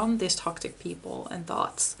energies, from these toxic people and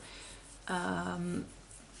thoughts.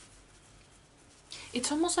 It's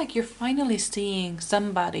almost like you're finally seeing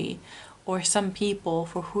somebody or some people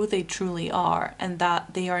for who they truly are, and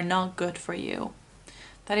that they are not good for you.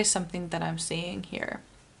 That is something that I'm seeing here.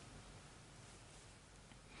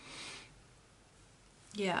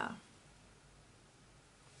 Yeah.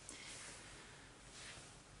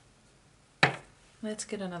 Let's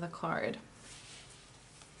get another card.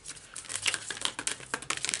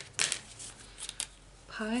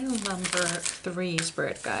 Pile number 3,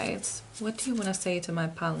 Spirit Guides. What do you want to say to my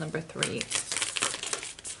pile number 3?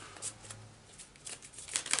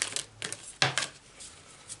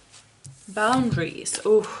 Boundaries.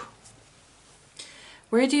 Ooh.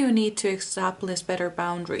 Where do you need to establish better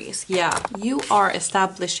boundaries? Yeah, you are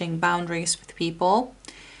establishing boundaries with people,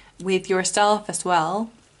 with yourself as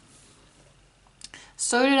well.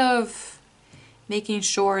 Sort of making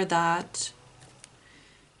sure that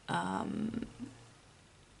how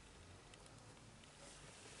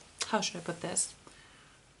should I put this?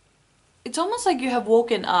 It's almost like you have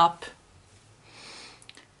woken up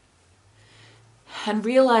and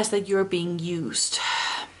realized that you're being used.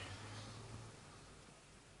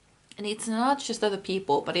 And it's not just other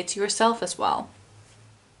people, but it's yourself as well.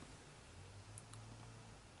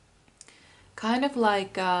 kind of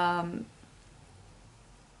like how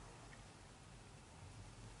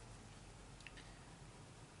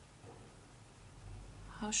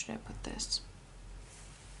should I put this?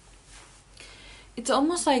 It's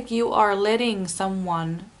almost like you are letting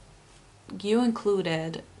someone, you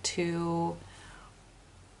included, to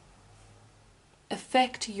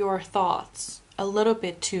affect your thoughts a little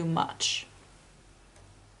bit too much.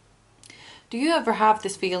 Do you ever have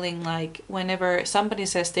this feeling like whenever somebody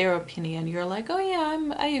says their opinion, you're like, oh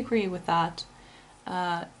yeah, I agree with that,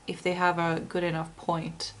 if they have a good enough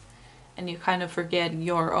point, and you kind of forget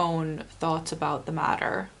your own thoughts about the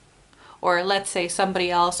matter? Or let's say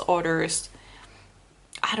somebody else orders,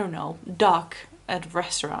 I don't know, duck at a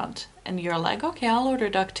restaurant, and you're like, okay, I'll order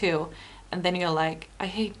duck too. And then you're like, I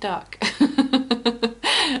hate duck.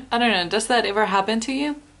 I don't know, does that ever happen to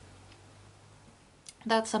you?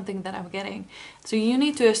 That's something that I'm getting. So you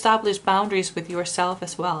need to establish boundaries with yourself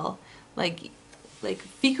as well. Like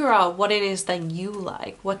figure out what it is that you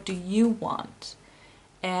like. What do you want?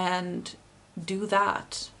 And do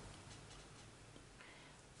that.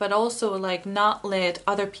 But also like not let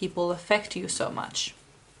other people affect you so much.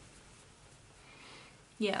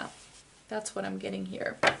 Yeah, that's what I'm getting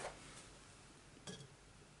here.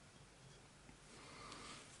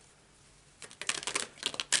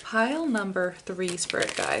 Pile number 3,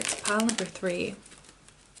 Spirit Guides. Pile number 3.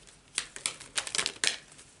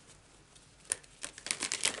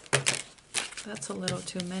 That's a little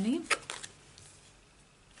too many.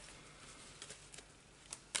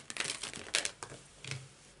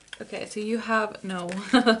 Okay, so you have, no.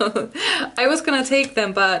 I was gonna take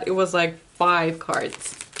them, but it was like 5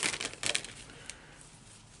 cards.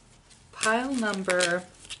 Pile number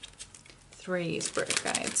 3, Spirit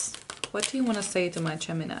Guides. What do you want to say to my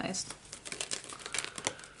Geminis?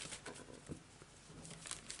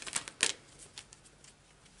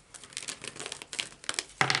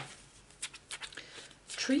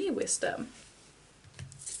 Tree wisdom.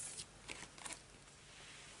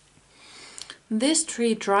 This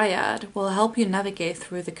tree dryad will help you navigate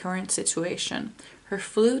through the current situation. Her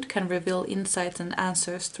flute can reveal insights and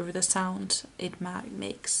answers through the sounds it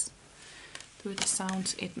makes. Through the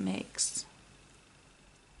sounds it makes.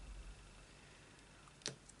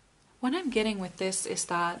 What I'm getting with this is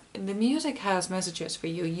that the music has messages for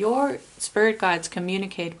you. Your spirit guides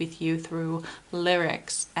communicate with you through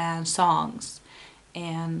lyrics and songs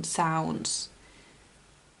and sounds.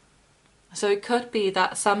 So it could be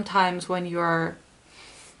that sometimes when you're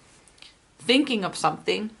thinking of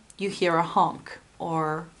something, you hear a honk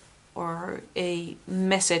or a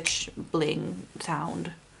message bling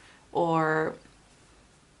sound, or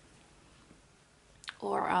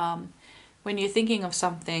when you're thinking of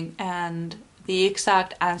something and the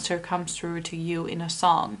exact answer comes through to you in a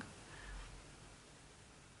song.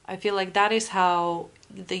 I feel like that is how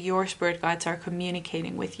your spirit guides are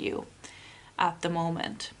communicating with you at the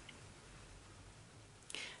moment.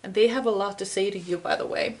 And they have a lot to say to you, by the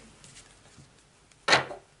way.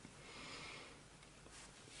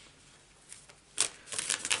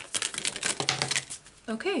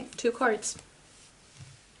 Okay, 2 cards.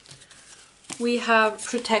 We have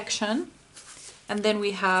protection. And then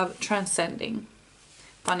we have transcending.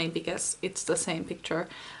 Funny because it's the same picture.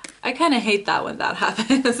 I kind of hate that when that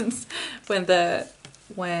happens. when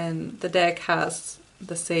the deck has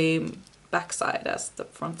the same backside as the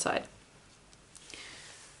front side.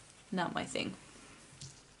 Not my thing.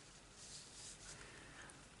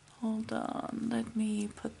 Hold on, let me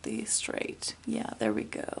put these straight. Yeah, there we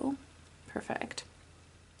go. Perfect.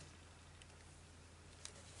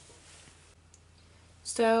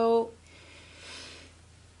 So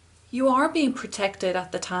you are being protected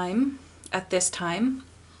at this time.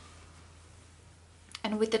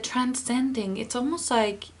 And with the transcending, it's almost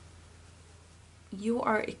like you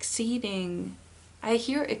are exceeding, I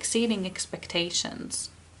hear exceeding expectations.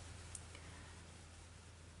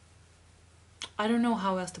 I don't know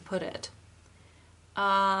how else to put it.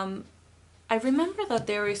 I remember that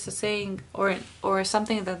there is a saying or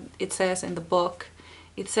something that it says in the book.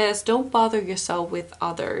 It says, don't bother yourself with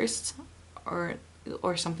others, or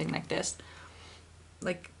something like this.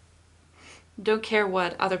 Like, don't care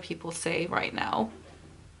what other people say right now.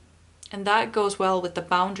 And that goes well with the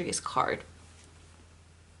boundaries card.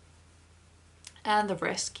 And the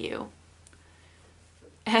rescue.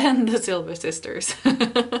 And the Silver Sisters.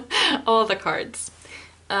 All the cards.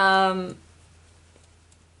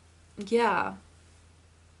 Yeah.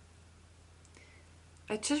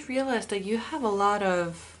 I just realized that you have a lot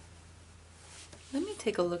of... Let me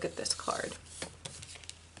take a look at this card.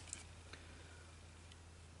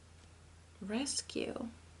 Rescue.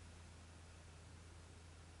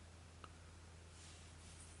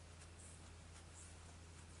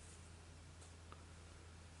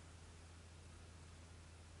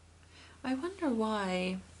 wonder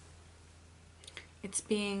why it's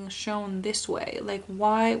being shown this way. Like,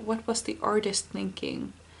 why, what was the artist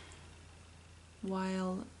thinking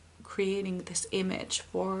while creating this image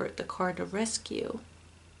for the card of rescue?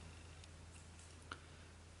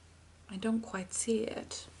 I don't quite see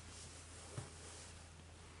it.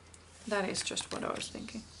 That is just what I was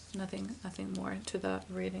thinking. Nothing more to the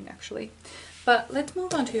reading actually. But let's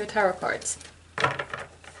move on to your tarot cards.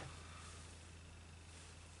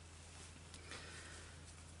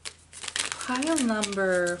 Pile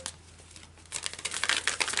number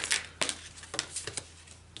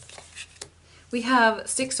we have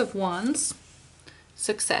 6 of Wands,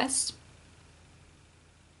 success.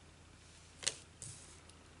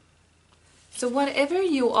 So whatever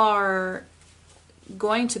you are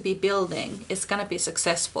going to be building is going to be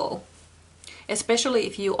successful, especially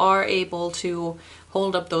if you are able to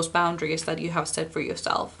hold up those boundaries that you have set for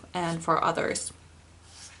yourself and for others.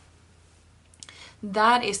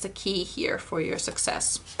 That is the key here for your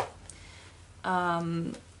success.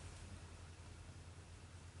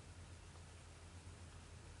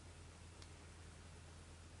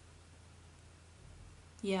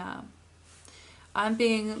 Yeah.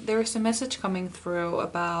 There's a message coming through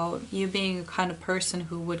about you being a kind of person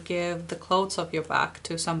who would give the clothes off your back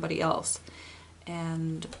to somebody else.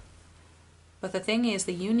 But the thing is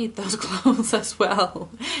that you need those clothes as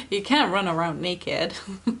well. You can't run around naked.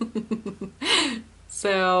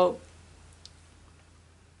 So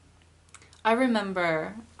I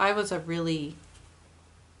remember I don't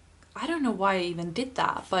know why I even did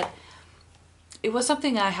that, but it was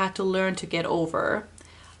something I had to learn to get over.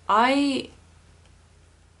 I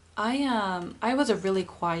was a really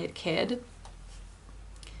quiet kid,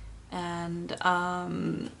 and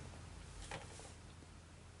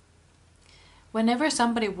whenever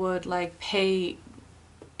somebody would like pay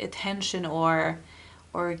attention or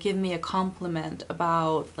give me a compliment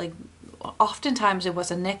about, like, oftentimes it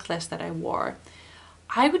was a necklace that I wore,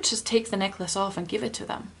 I would just take the necklace off and give it to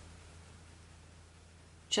them.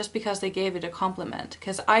 Just because they gave it a compliment.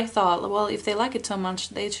 Because I thought, well, if they like it so much,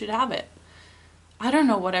 they should have it. I don't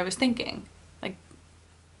know what I was thinking. Like,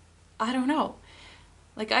 I don't know.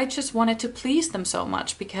 Like, I just wanted to please them so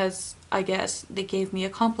much because I guess they gave me a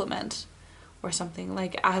compliment or something,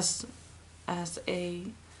 like as a,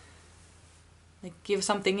 like, give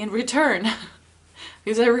something in return.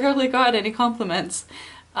 Because I rarely got any compliments.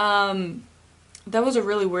 That was a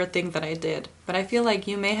really weird thing that I did. But I feel like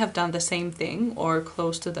you may have done the same thing or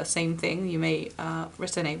close to the same thing. You may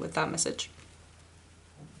resonate with that message.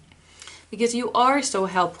 Because you are so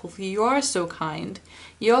helpful, you are so kind.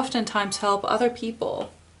 You oftentimes help other people.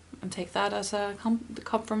 And take that as a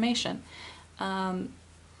confirmation.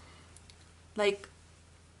 Like,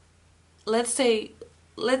 let's take,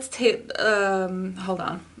 hold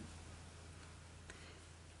on.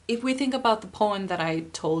 If we think about the poem that I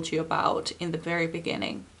told you about in the very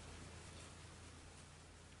beginning,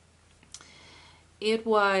 it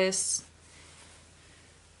was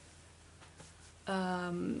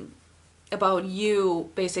about you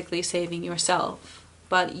basically saving yourself.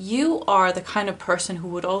 But you are the kind of person who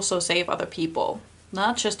would also save other people,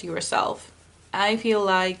 not just yourself. I feel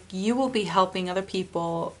like you will be helping other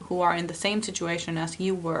people who are in the same situation as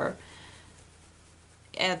you were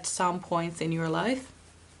at some points in your life.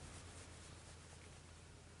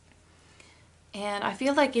 And I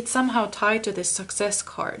feel like it's somehow tied to this success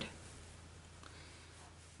card.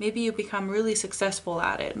 Maybe you become really successful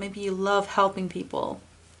at it. Maybe you love helping people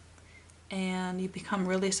and you become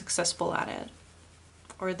really successful at it.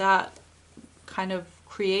 Or that kind of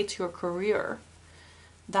creates your career.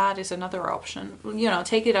 That is another option. You know,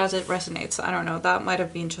 take it as it resonates. I don't know. That might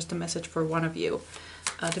have been just a message for one of you,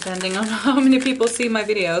 depending on how many people see my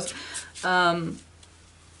videos.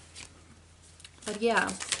 But yeah.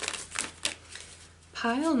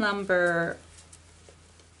 Pile number...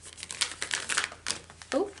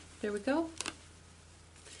 Oh, there we go.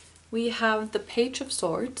 We have the Page of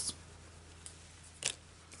Swords.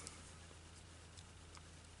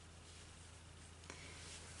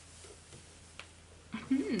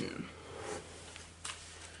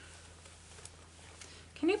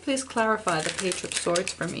 Can you please clarify the Page of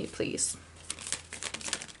Swords for me, please?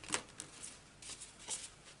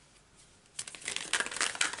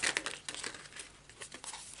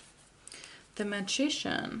 The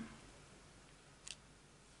Magician.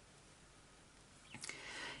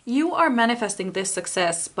 You are manifesting this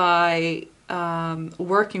success by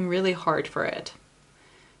working really hard for it.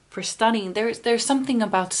 For studying, there's something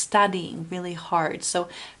about studying really hard. So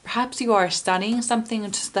perhaps you are studying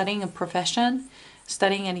something, studying a profession,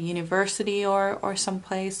 studying at a university or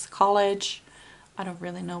someplace, college, I don't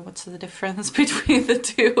really know what's the difference between the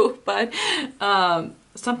two, but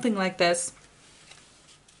something like this.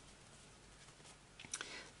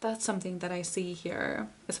 That's something that I see here,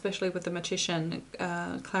 especially with the Magician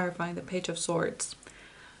clarifying the Page of Swords.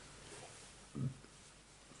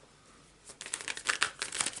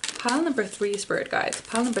 Pile number 3, Spirit Guides.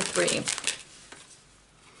 Pile number 3.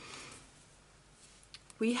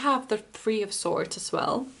 We have the 3 of Swords as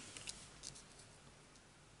well.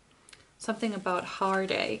 Something about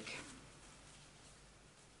heartache.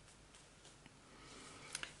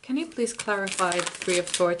 Can you please clarify the 3 of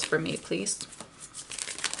Swords for me, please?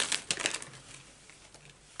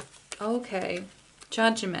 Okay,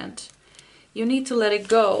 Judgment. You need to let it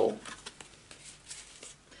go.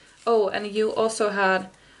 Oh, and you also had,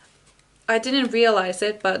 I didn't realize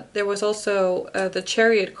it, but there was also the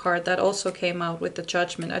Chariot card that also came out with the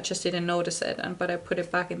Judgment. I just didn't notice it, but I put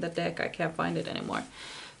it back in the deck. I can't find it anymore.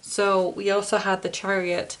 So we also had the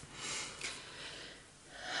Chariot.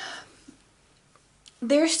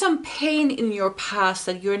 There's some pain in your past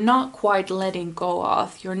that you're not quite letting go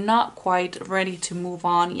of. You're not quite ready to move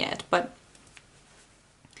on yet, but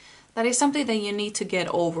that is something that you need to get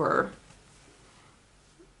over.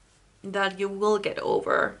 That you will get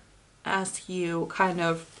over as you kind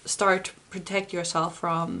of start to protect yourself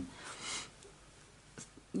from,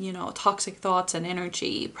 you know, toxic thoughts and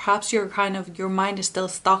energy. Perhaps you're kind of, your mind is still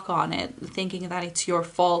stuck on it, thinking that it's your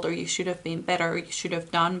fault or you should have been better, or you should have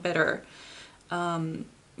done better.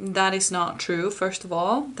 That is not true, first of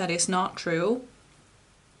all. That is not true.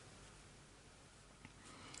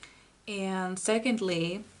 And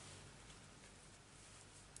secondly,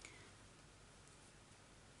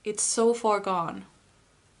 it's so far gone.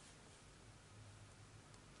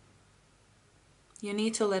 You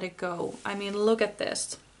need to let it go. I mean, look at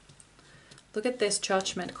this. Look at this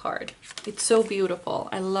Judgment card. It's so beautiful.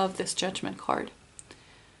 I love this Judgment card.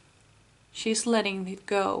 She's letting it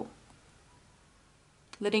go.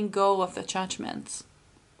 Letting go of the judgments.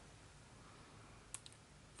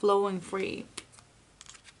 Flowing free.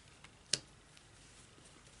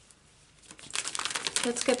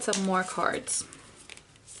 Let's get some more cards.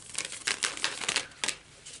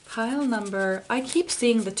 Pile number, I keep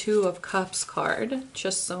seeing the 2 of Cups card,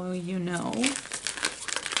 just so you know.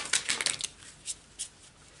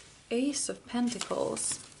 Ace of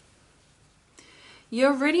Pentacles.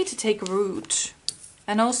 You're ready to take root.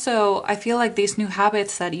 And also, I feel like these new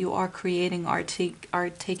habits that you are creating are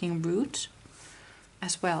taking root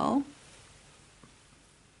as well.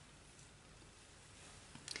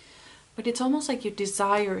 But it's almost like you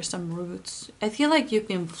desire some roots. I feel like you've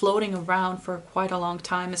been floating around for quite a long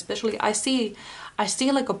time. Especially, I see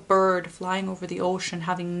like a bird flying over the ocean,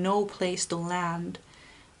 having no place to land,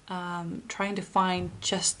 trying to find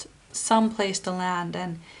just some place to land,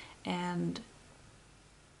 and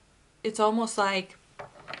it's almost like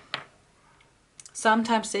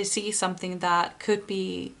sometimes they see something that could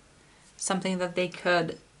be something that they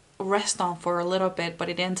could rest on for a little bit, but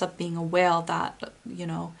it ends up being a whale that, you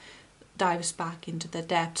know, dives back into the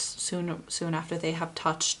depths soon after they have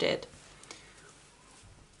touched it.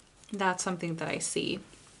 That's something that I see.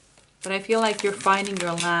 But I feel like you're finding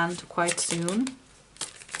your land quite soon.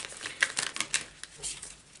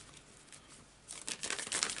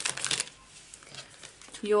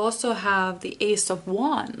 You also have the Ace of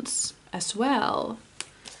Wands as well.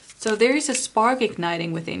 So there is a spark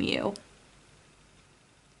igniting within you.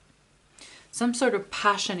 Some sort of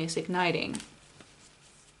passion is igniting.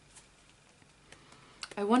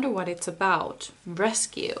 I wonder what it's about.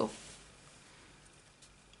 Rescue.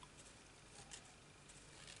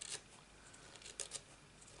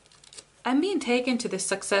 I'm being taken to the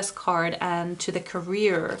Success card and to the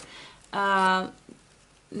career.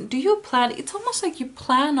 Do you plan, it's almost like you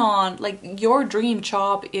plan on, like your dream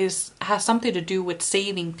job has something to do with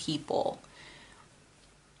saving people.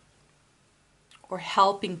 Or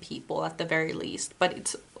helping people at the very least. But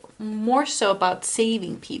it's more so about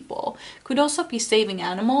saving people. Could also be saving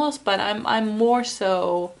animals, but I'm more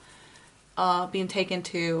so being taken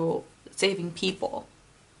to saving people.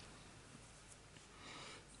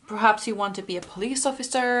 Perhaps you want to be a police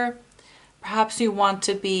officer. Perhaps you want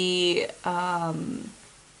to be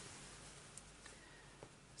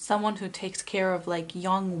someone who takes care of like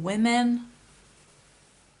young women.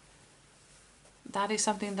 That is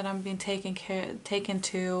something that I'm being taken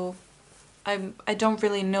to. I don't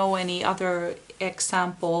really know any other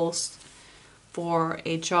examples for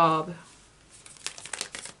a job.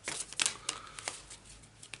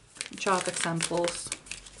 Job examples.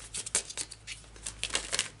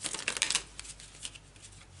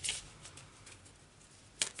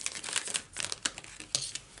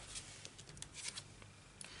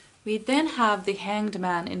 We then have the Hanged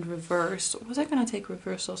Man in reverse. Was I going to take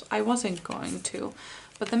reversals? I wasn't going to,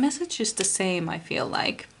 but the message is the same, I feel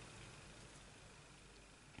like.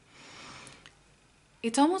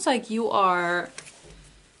 It's almost like you are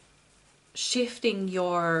shifting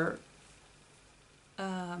your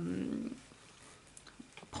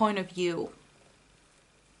point of view.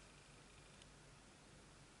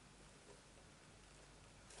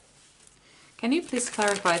 Can you please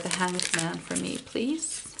clarify the Hanged Man for me,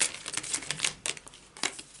 please?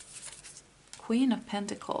 Queen of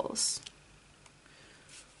Pentacles.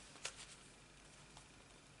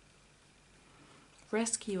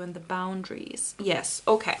 Rescue and the boundaries. Yes,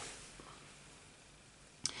 okay.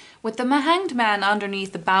 With the Hanged Man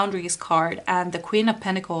underneath the boundaries card and the Queen of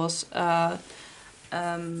Pentacles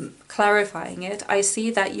clarifying it, I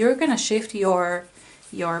see that you're gonna shift your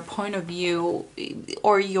point of view,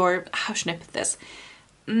 or your, how should I put this?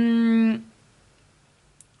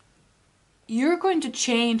 You're going to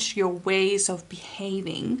change your ways of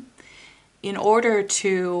behaving in order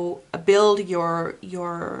to build your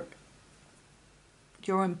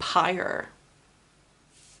empire.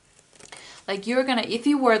 Like you're gonna, if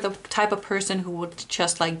you were the type of person who would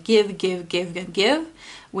just like give and give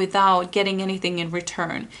without getting anything in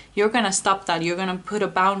return, you're gonna stop that. You're gonna put a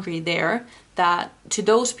boundary there that to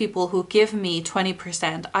those people who give me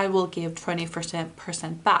 20%, I will give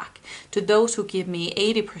 20% back. To those who give me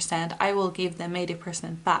 80%, I will give them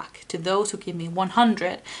 80% back. To those who give me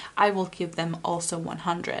 100, I will give them also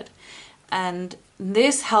 100. And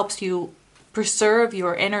this helps you preserve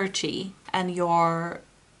your energy and your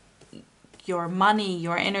money,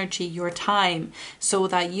 your energy, your time, so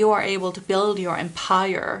that you are able to build your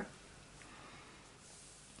empire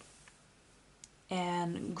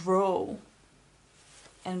and grow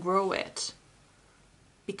it.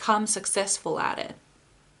 Become successful at it.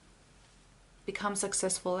 Become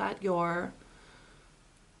successful at your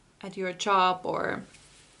job or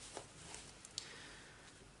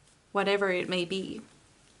whatever it may be.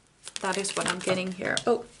 That is what I'm getting here.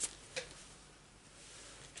 Oh.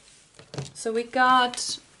 So we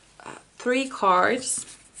got 3 cards.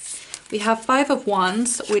 We have 5 of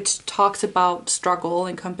Wands, which talks about struggle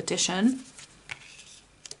and competition.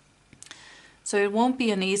 So it won't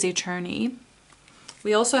be an easy journey.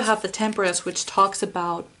 We also have the Temperance, which talks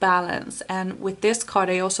about balance. And with this card,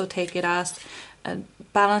 I also take it as a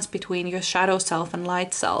balance between your shadow self and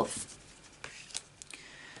light self.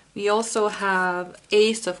 We also have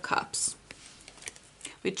Ace of Cups,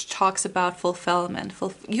 which talks about fulfillment.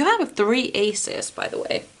 You have 3 aces, by the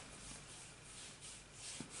way.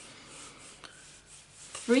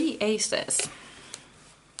 3 aces.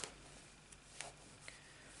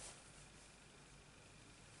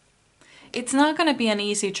 It's not going to be an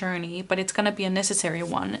easy journey, but it's going to be a necessary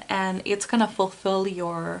one. And it's going to fulfill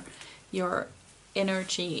your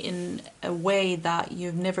energy in a way that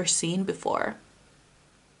you've never seen before.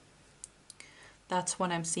 That's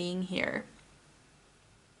what I'm seeing here.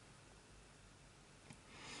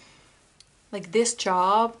 Like this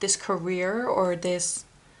job, this career, or this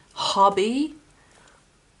hobby,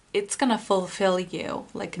 it's gonna fulfill you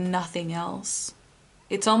like nothing else.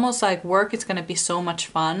 It's almost like work is gonna be so much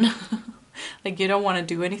fun. Like you don't want to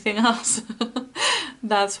do anything else.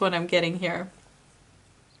 That's what I'm getting here.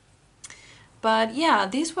 But yeah,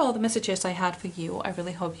 these were all the messages I had for you. I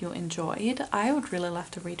really hope you enjoyed. I would really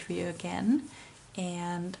love to read for you again.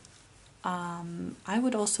 And I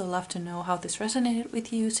would also love to know how this resonated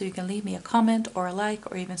with you, so you can leave me a comment or a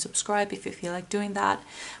like or even subscribe if you feel like doing that.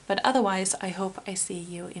 But otherwise, I hope I see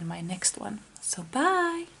you in my next one. So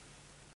bye!